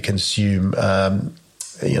ability to consume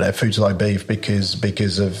foods like beef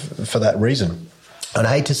for that reason. I'd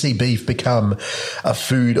hate to see beef become a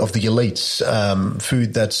food of the elites,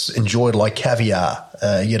 food that's enjoyed like caviar,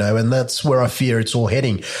 and that's where I fear it's all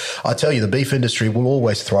heading. I tell you, the beef industry will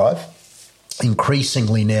always thrive.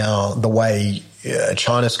 Increasingly now, the way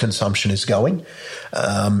China's consumption is going.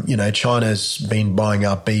 China's been buying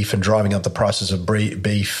up beef and driving up the prices of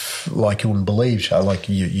beef like you wouldn't believe. Like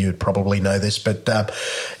you'd probably know this, but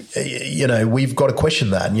we've got to question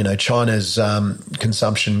that. China's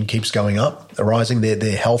consumption keeps going up, rising.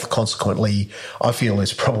 Their health, consequently, I feel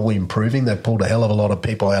is probably improving. They've pulled a hell of a lot of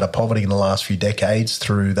people out of poverty in the last few decades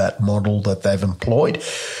through that model that they've employed.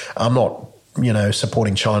 I'm not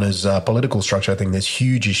supporting China's political structure. I think there's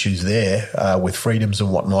huge issues there with freedoms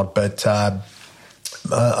and whatnot. But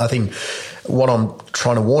I think what I'm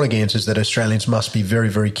trying to warn against is that Australians must be very,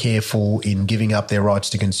 very careful in giving up their rights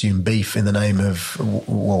to consume beef in the name of,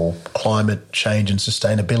 climate change and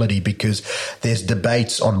sustainability, because there's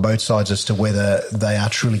debates on both sides as to whether they are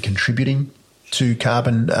truly contributing to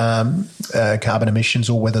carbon emissions,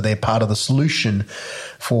 or whether they're part of the solution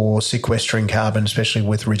for sequestering carbon, especially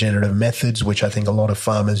with regenerative methods, which I think a lot of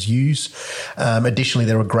farmers use. Additionally,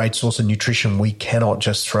 they're a great source of nutrition. We cannot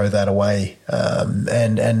just throw that away.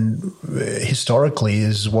 And historically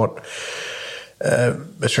is what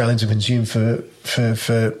Australians have consumed for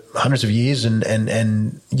hundreds of years,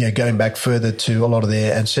 and going back further to a lot of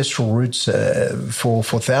their ancestral roots for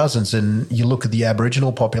thousands. And you look at the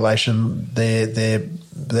Aboriginal population,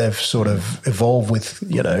 they've sort of evolved with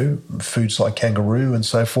foods like kangaroo and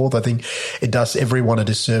so forth. I think it does everyone a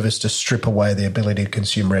disservice to strip away the ability to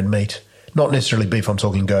consume red meat. Not necessarily beef. I'm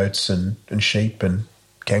talking goats and sheep and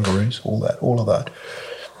kangaroos. All of that.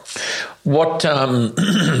 What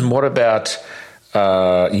about?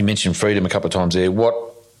 You mentioned freedom a couple of times there.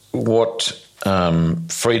 What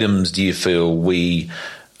freedoms do you feel we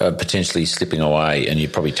are potentially slipping away? And you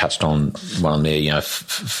probably touched on one of them there,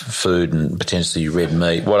 food and potentially red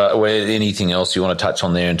meat. Anything else you want to touch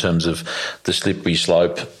on there in terms of the slippery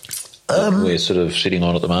slope that we're sort of sitting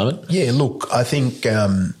on at the moment? Yeah, look, I think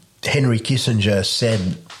Henry Kissinger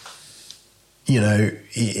said,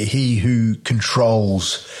 he who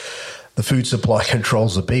controls the food supply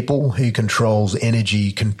controls the people, who controls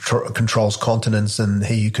energy controls continents, and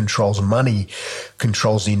he who controls money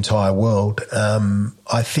controls the entire world.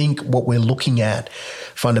 I think what we're looking at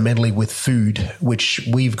fundamentally with food, which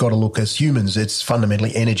we've got to look as humans, it's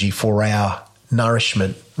fundamentally energy for our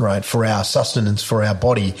nourishment, right, for our sustenance, for our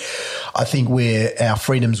body. I think where our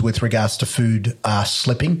freedoms with regards to food are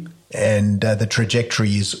slipping, and the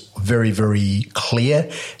trajectory is very, very clear.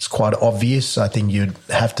 It's quite obvious. I think you'd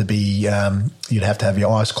have to have your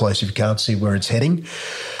eyes closed if you can't see where it's heading.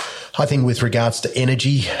 I think with regards to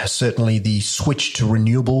energy, certainly the switch to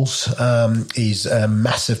renewables is a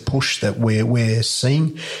massive push that we're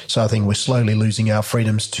seeing. So I think we're slowly losing our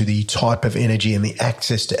freedoms to the type of energy and the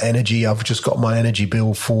access to energy. I've just got my energy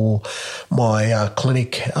bill for my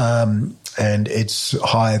clinic, and it's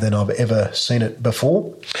higher than I've ever seen it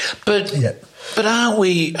before. But aren't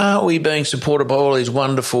we being supported by all these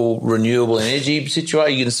wonderful renewable energy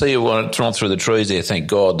situations? You can see it drawn through the trees there, thank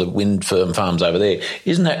God, the wind farms over there.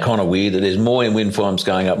 Isn't that kind of weird that there's more wind farms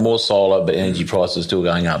going up, more solar, but energy prices are still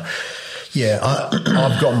going up? Yeah,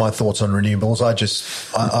 I've got my thoughts on renewables. I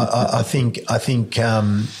think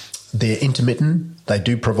they're intermittent. They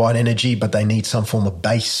do provide energy, but they need some form of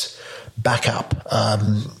base backup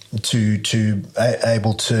to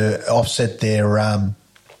able to offset their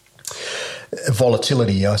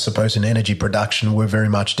volatility, I suppose, in energy production. We're very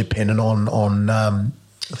much dependent on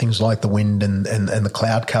things like the wind and the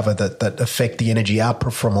cloud cover that affect the energy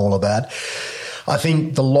output from all of that. I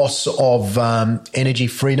think the loss of energy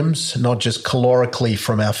freedoms, not just calorically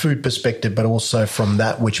from our food perspective, but also from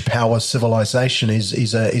that which powers civilization,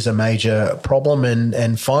 is a major problem.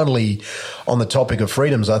 And finally, on the topic of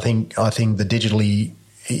freedoms, I think the digitally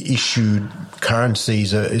issued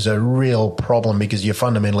currencies is a real problem, because you're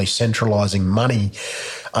fundamentally centralising money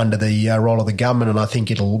under the role of the government. And I think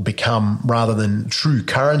it'll become, rather than true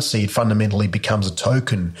currency, it fundamentally becomes a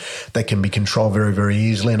token that can be controlled very, very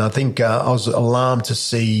easily. And I think I was alarmed to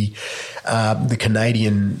see the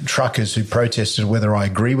Canadian truckers who protested. Whether I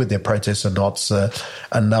agree with their protests or not's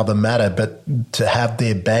another matter, but to have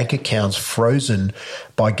their bank accounts frozen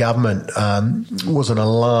by government was an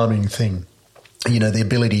alarming thing. The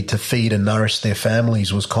ability to feed and nourish their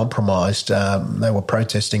families was compromised. They were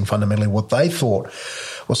protesting fundamentally what they thought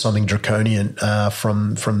was something draconian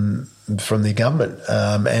from the government.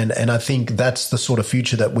 And I think that's the sort of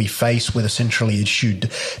future that we face with a centrally issued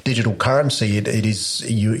digital currency. It is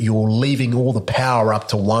you're leaving all the power up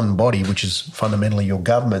to one body, which is fundamentally your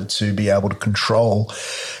government, to be able to control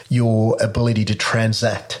your ability to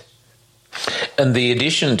transact. And the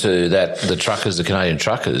addition to that, the Canadian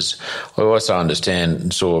truckers, I also understand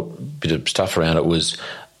and saw a bit of stuff around it, was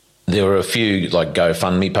there were a few like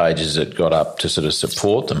GoFundMe pages that got up to sort of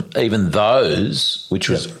support them. Even those, which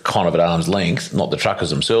was kind of at arm's length, not the truckers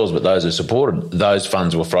themselves, but those who supported, those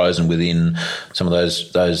funds were frozen within some of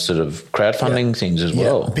those sort of crowdfunding things as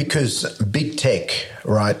well. Because big tech,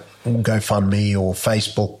 right, GoFundMe or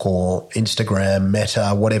Facebook or Instagram,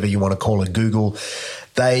 Meta, whatever you want to call it, Google,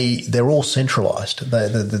 they're all centralised.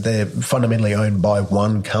 They're fundamentally owned by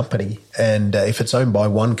one company. And if it's owned by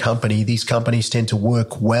one company, these companies tend to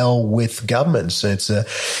work well with governments. It's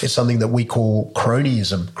something that we call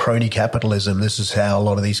cronyism, crony capitalism. This is how a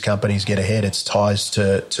lot of these companies get ahead. It's ties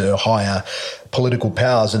to higher political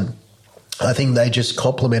powers, and I think they just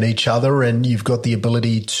complement each other, and you've got the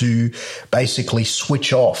ability to basically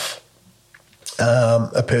switch off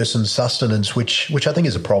a person's sustenance, which I think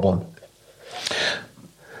is a problem.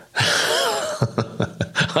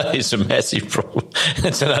 It's a massive problem.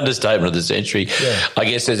 It's an understatement of the century. Yeah. I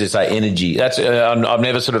guess, as you say, energy. That's I've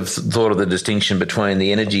never sort of thought of the distinction between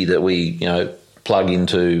the energy that we, plug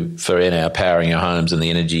into for powering our homes and the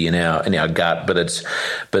energy in our gut. But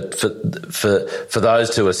for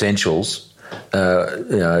those two essentials,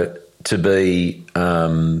 to be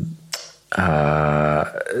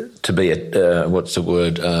what's the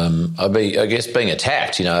word? I guess being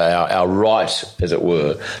attacked, our right, as it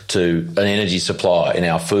were, to an energy supply in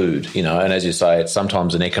our food, and as you say, it's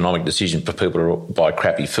sometimes an economic decision for people to buy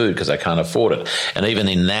crappy food because they can't afford it. And even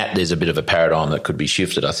in that, there's a bit of a paradigm that could be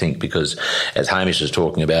shifted, I think, because as Hamish was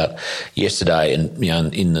talking about yesterday, and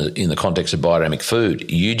in the context of biodynamic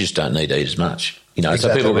food, you just don't need to eat as much. Exactly.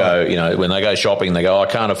 So people go, when they go shopping, they go, I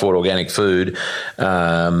can't afford organic food.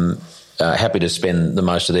 Happy to spend the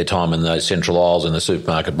most of their time in those central aisles in the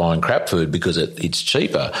supermarket buying crap food because it's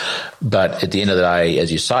cheaper. But at the end of the day,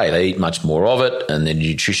 as you say, they eat much more of it and they're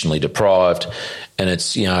nutritionally deprived. And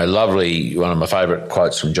it's, lovely. One of my favourite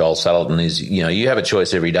quotes from Joel Salatin is, you have a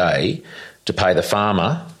choice every day to pay the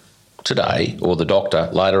farmer today or the doctor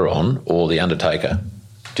later on or the undertaker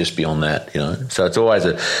just beyond that, So it's always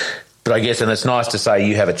but I guess, and it's nice to say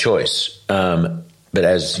you have a choice. But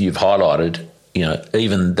as you've highlighted,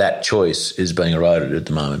 even that choice is being eroded at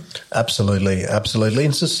the moment. Absolutely.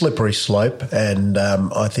 It's a slippery slope, and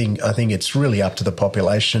I think it's really up to the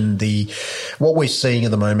population. What we're seeing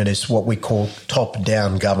at the moment is what we call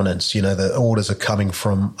top-down governance. The orders are coming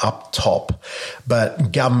from up top,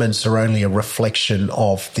 but governments are only a reflection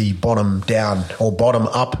of the bottom-down or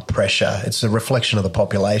bottom-up pressure. It's a reflection of the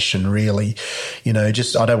population, really. I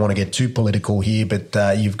don't want to get too political here,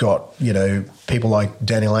 but you've got people like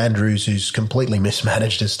Daniel Andrews, who's completely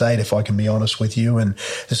mismanaged his state, if I can be honest with you, and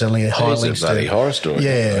there's only high links to horror story.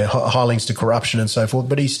 Yeah, high links to corruption and so forth.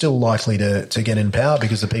 But he's still likely to get in power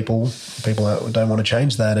because the people don't want to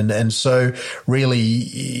change that, and so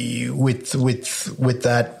really with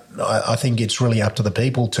that, I think it's really up to the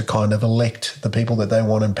people to kind of elect the people that they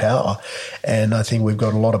want in power, and I think we've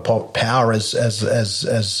got a lot of power as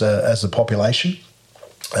a population.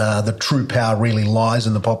 The true power really lies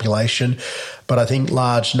in the population. But I think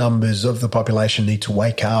large numbers of the population need to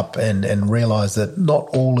wake up and realise that not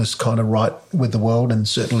all is kind of right with the world, and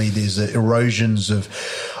certainly there's erosions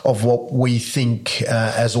of what we think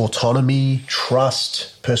as autonomy,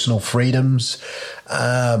 trust, personal freedoms,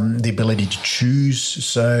 the ability to choose.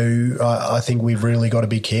 So I think we've really got to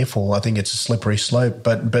be careful. I think it's a slippery slope,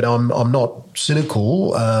 but I'm not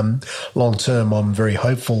cynical. Long term, I'm very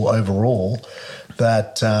hopeful overall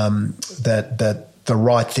that the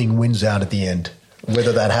right thing wins out at the end.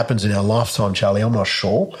 Whether that happens in our lifetime, Charlie, I'm not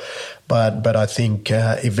sure. But I think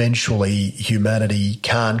eventually humanity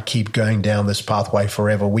can't keep going down this pathway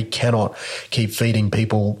forever. We cannot keep feeding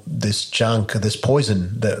people this junk, this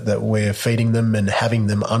poison that we're feeding them and having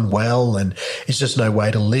them unwell, and it's just no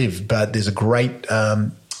way to live. But there's a great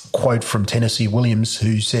quote from Tennessee Williams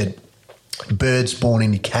who said, "Birds born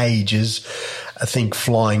in cages I think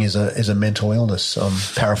flying is a mental illness. I'm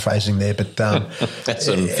paraphrasing there, but that's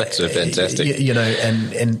a fantastic.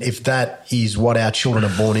 And if that is what our children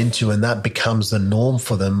are born into, and that becomes the norm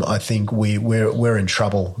for them, I think we're in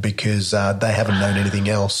trouble because they haven't known anything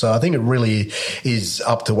else. So I think it really is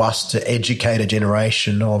up to us to educate a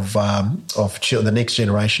generation of the next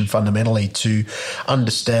generation fundamentally to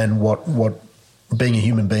understand what being a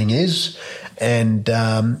human being is. And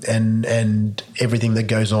everything that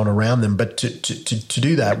goes on around them. But to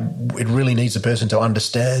do that, it really needs a person to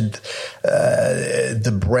understand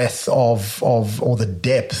the breadth of or the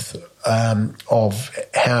depth of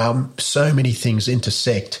how so many things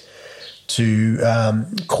intersect to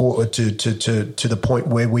the point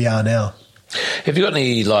where we are now. Have you got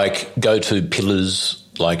any go-to pillars,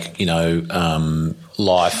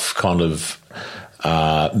 life kind of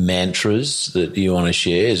mantras that you want to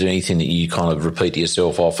share? Is there anything that you kind of repeat to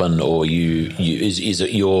yourself often, or is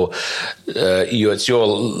it your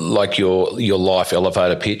life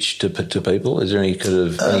elevator pitch to people? Is there any kind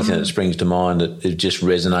of anything that springs to mind that it just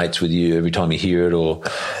resonates with you every time you hear it or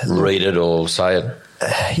read it or say it?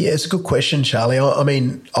 Yeah, it's a good question, Charlie. I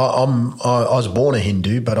mean, I was born a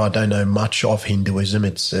Hindu, but I don't know much of Hinduism.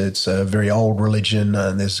 It's a very old religion,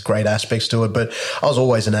 and there's great aspects to it. But I was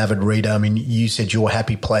always an avid reader. I mean, you said your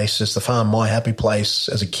happy place is the farm. My happy place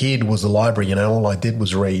as a kid was the library. You know, all I did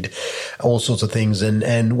was read all sorts of things.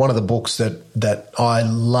 And one of the books that I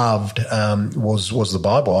loved was the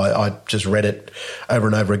Bible. I just read it over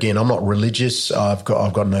and over again. I'm not religious. I've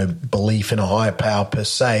got no belief in a higher power per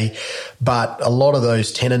se, but a lot of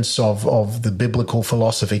those tenets of the biblical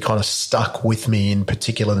philosophy kind of stuck with me, in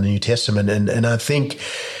particular the New Testament. And I think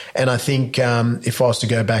if I was to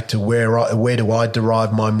go back to where do I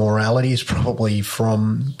derive my morality, is probably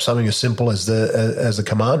from something as simple as the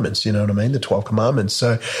commandments. You know what I mean? The 12 commandments.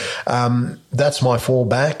 So that's my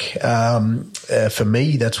fallback. For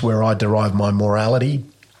me, that's where I derive my morality.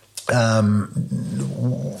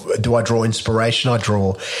 Do I draw inspiration? I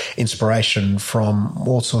draw inspiration from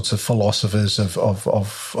all sorts of philosophers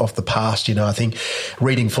of the past. You know, I think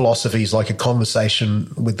reading philosophy is like a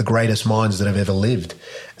conversation with the greatest minds that have ever lived.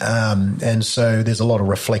 And so there's a lot of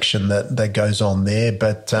reflection that goes on there.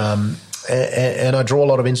 But and I draw a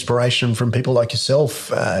lot of inspiration from people like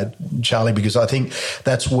yourself, Charlie, because I think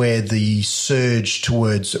that's where the surge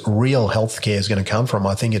towards real healthcare is going to come from.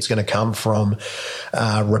 I think it's going to come from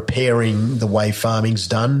repairing the way farming's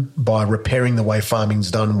done. By repairing the way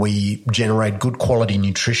farming's done, we generate good quality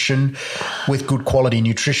nutrition. With good quality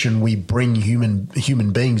nutrition, we bring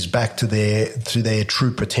human beings back to their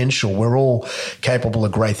true potential. We're all capable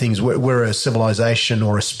of great things. We're a civilization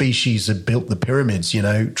or a species that built the pyramids. You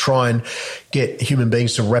know, try and get human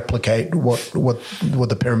beings to replicate what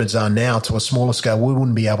the pyramids are now to a smaller scale. We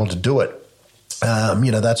wouldn't be able to do it.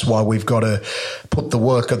 You know, that's why we've got to put the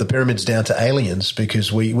work of the pyramids down to aliens,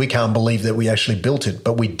 because we can't believe that we actually built it,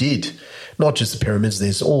 but we did. Not just the pyramids.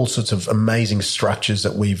 There's all sorts of amazing structures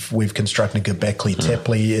that we've constructed in Göbekli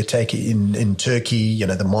Tepe, in Turkey. You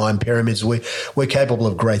know, the Mayan pyramids. We're capable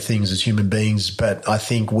of great things as human beings, but I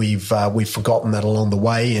think we've forgotten that along the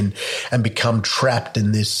way and become trapped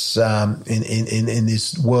in this in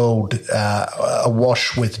this world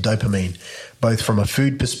awash with dopamine, both from a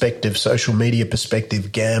food perspective, social media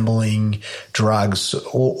perspective, gambling, drugs,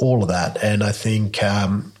 all of that. And I think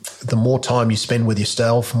the more time you spend with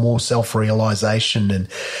yourself, more self-realization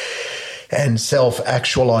and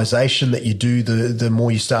self-actualization that you do, the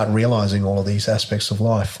more you start realizing all of these aspects of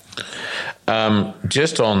life.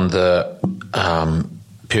 Just on the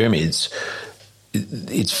pyramids,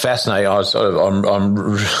 it's fascinating. I'm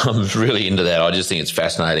really into that. I just think it's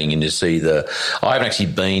fascinating, and to see I haven't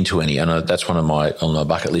actually been to any. I know that's on my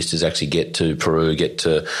bucket list, is actually get to Peru, get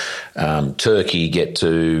to Turkey, get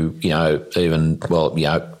to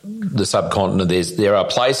the subcontinent. There are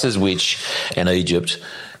places and Egypt.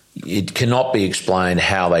 It cannot be explained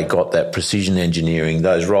how they got that precision engineering.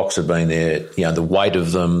 Those rocks have been there, you know, the weight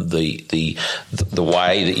of them, the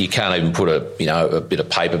way that you can't even put a bit of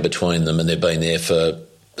paper between them, and they've been there for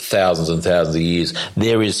thousands and thousands of years.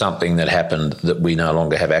 There is something that happened that we no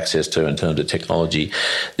longer have access to in terms of technology.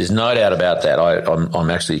 There's no doubt about that.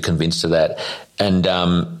 I'm actually convinced of that. And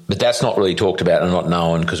but that's not really talked about and not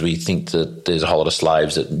known, because we think that there's a whole lot of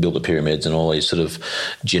slaves that built the pyramids and all these sort of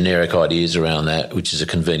generic ideas around that, which is a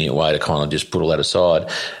convenient way to kind of just put all that aside.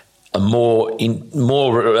 A more current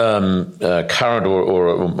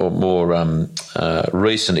or more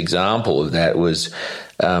recent example of that was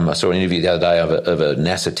I saw an interview the other day of a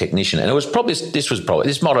NASA technician, and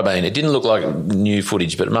this might have been, it didn't look like new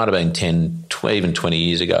footage, but it might have been 10, even 20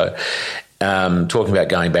 years ago, talking about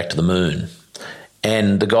going back to the moon.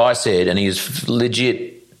 And the guy said, and he was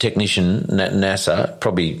legit technician at NASA,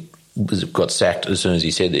 probably got sacked as soon as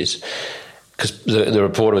he said this, because the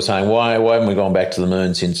reporter was saying, why haven't we gone back to the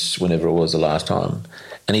moon since whenever it was the last time?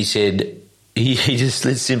 And he said, he just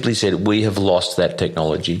simply said, we have lost that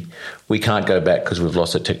technology. We can't go back because we've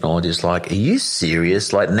lost that technology. It's like, are you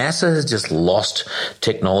serious? Like, NASA has just lost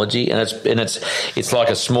technology, and it's like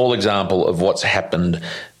a small example of what's happened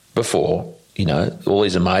before. You know, all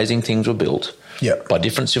these amazing things were built. Yep. By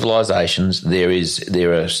different civilizations.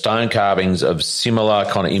 There are stone carvings of similar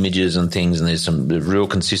kind of images and things, and there's some real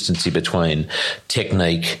consistency between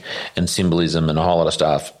technique and symbolism and a whole lot of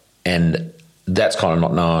stuff. And that's kind of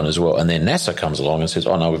not known as well. And then NASA comes along and says,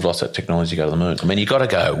 oh, no, we've lost that technology to go to the moon. I mean, you've got to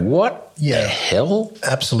go, what the hell?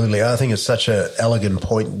 Absolutely. I think it's such an elegant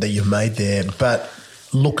point that you've made there. But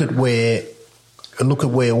look at where look at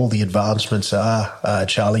where all the advancements are,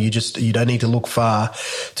 Charlie. You don't need to look far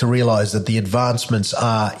to realise that the advancements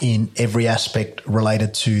are in every aspect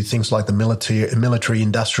related to things like the military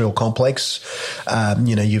industrial complex.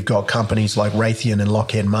 You've got companies like Raytheon and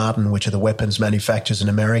Lockheed Martin, which are the weapons manufacturers in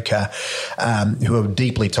America, who are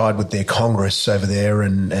deeply tied with their Congress over there,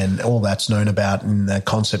 and all that's known about in that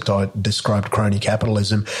concept I described, crony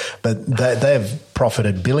capitalism. But they've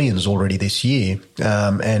profited billions already this year,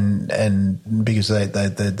 and because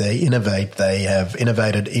they innovate, they have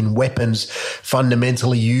innovated in weapons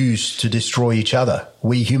fundamentally used to destroy each other.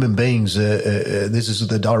 We human beings, this is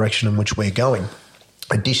the direction in which we're going.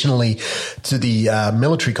 Additionally to the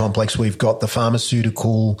military complex, we've got the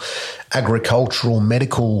pharmaceutical, agricultural,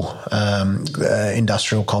 medical,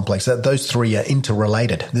 industrial complex. Those three are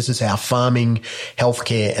interrelated. This is how farming,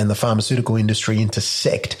 healthcare, and the pharmaceutical industry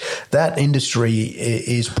intersect. That industry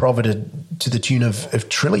is profited to the tune of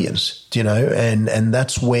trillions, and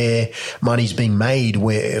that's where money's being made.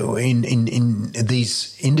 Where in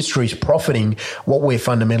these industries profiting, what we're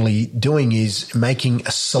fundamentally doing is making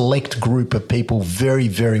a select group of people very,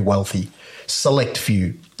 very wealthy, select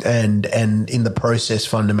few, and in the process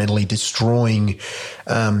fundamentally destroying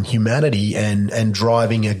humanity and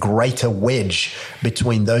driving a greater wedge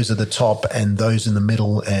between those at the top and those in the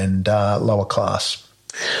middle and lower class.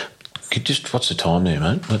 What's the time there,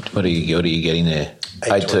 mate? What are you getting there?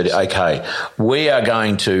 8:30. Okay. We are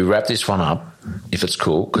going to wrap this one up, if it's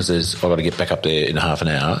cool, because I've got to get back up there in half an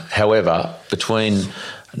hour. However, between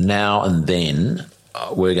now and then,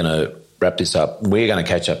 we're going to wrap this up. We're going to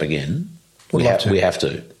catch up again. We have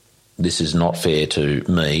to. This is not fair to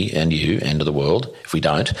me and you and to the world if we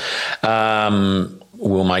don't.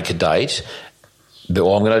 We'll make a date. But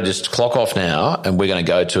I'm going to just clock off now, and we're going to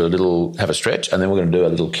go to have a stretch, and then we're going to do a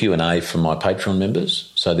little Q&A from my Patreon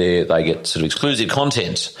members. So they get sort of exclusive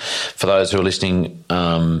content for those who are listening.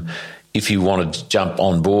 If you want to jump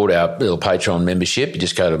on board our little Patreon membership, you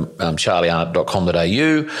just go to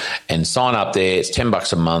charliearnott.com.au and sign up there. It's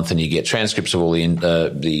 $10 a month, and you get transcripts of all the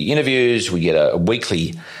interviews. We get a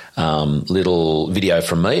weekly little video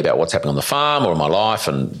from me about what's happening on the farm or in my life,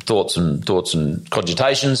 and thoughts and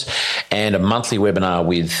cogitations, and a monthly webinar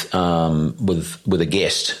with a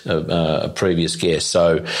guest, a previous guest,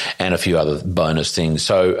 so, and a few other bonus things.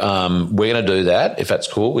 So we're going to do that, if that's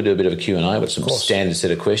cool. We do a bit of a Q&A with some standard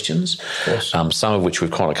set of questions, some of which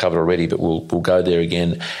we've kind of covered already, but we'll go there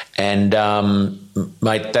again. And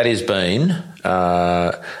mate, that has been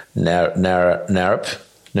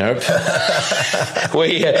Nope. That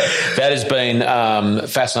has been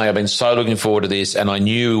fascinating. I've been so looking forward to this, and I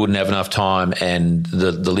knew we wouldn't have enough time, and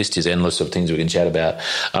the list is endless of things we can chat about.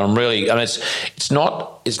 And it's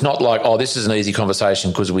not like, this is an easy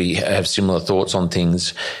conversation because we have similar thoughts on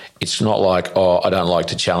things. It's not like, I don't like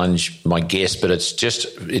to challenge my guest, but it's just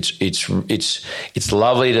it's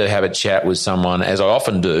lovely to have a chat with someone, as I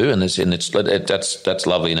often do, and that's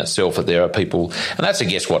lovely in itself, that there are people, and that's, I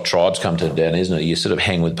guess, what tribes come to down, isn't it? You sort of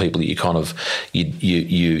hang with people that you kind of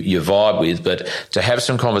you vibe with, but to have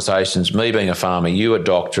some conversations, me being a farmer, you a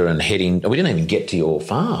doctor, and we didn't even get to your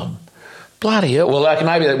farm. Bloody hell. Well,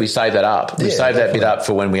 maybe we save that up. We save that bit up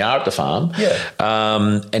for when we are at the farm. Yeah.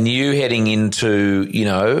 And you heading into,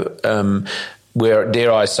 where,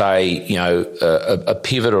 dare I say, a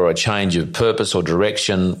pivot or a change of purpose or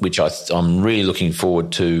direction, which I'm really looking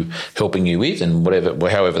forward to helping you with, and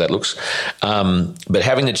however that looks. But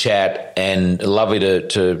having the chat, and lovely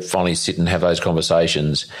to finally sit and have those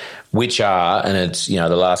conversations, which are, and it's,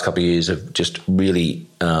 the last couple of years have just really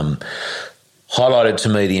highlighted to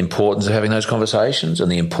me the importance of having those conversations and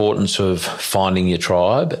the importance of finding your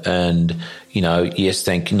tribe. And, yes,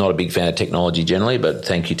 thank you. Not a big fan of technology generally, but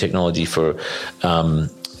thank you, technology, for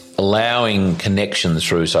allowing connections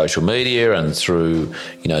through social media and through,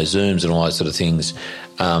 Zooms and all those sort of things,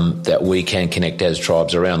 that we can connect as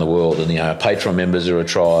tribes around the world. And, our Patreon members are a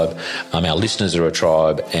tribe, our listeners are a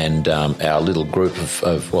tribe, and our little group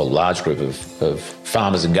large group of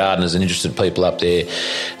farmers and gardeners and interested people up there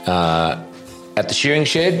at the shearing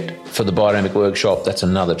shed for the biodynamic workshop, that's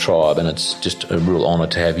another tribe, and it's just a real honour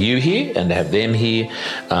to have you here and to have them here,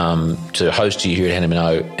 to host you here at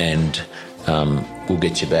Hanimino, and we'll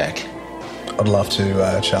get you back. I'd love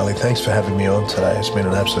to, Charlie. Thanks for having me on today. It's been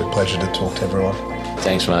an absolute pleasure to talk to everyone.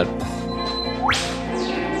 Thanks, mate.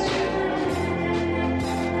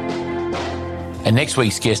 And next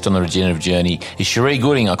week's guest on the Regenerative Journey is Cherie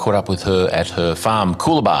Gooding. I caught up with her at her farm,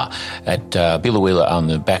 Coolabah, at Biloela on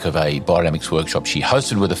the back of a biodynamics workshop she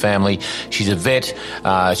hosted with a family. She's a vet,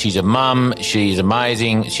 she's a mum, she's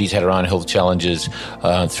amazing. She's had her own health challenges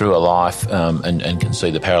through her life and can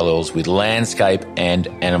see the parallels with landscape and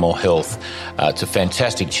animal health. It's a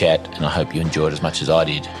fantastic chat, and I hope you enjoyed as much as I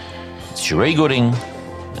did. It's Cherie Gooding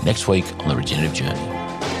next week on the Regenerative Journey.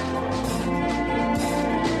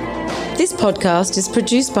 This podcast is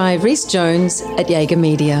produced by Rhys Jones at Jaeger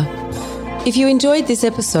Media. If you enjoyed this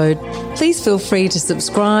episode, please feel free to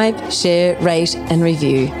subscribe, share, rate and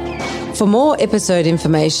review. For more episode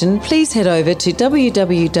information, please head over to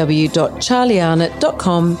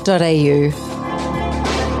www.charliearnott.com.au.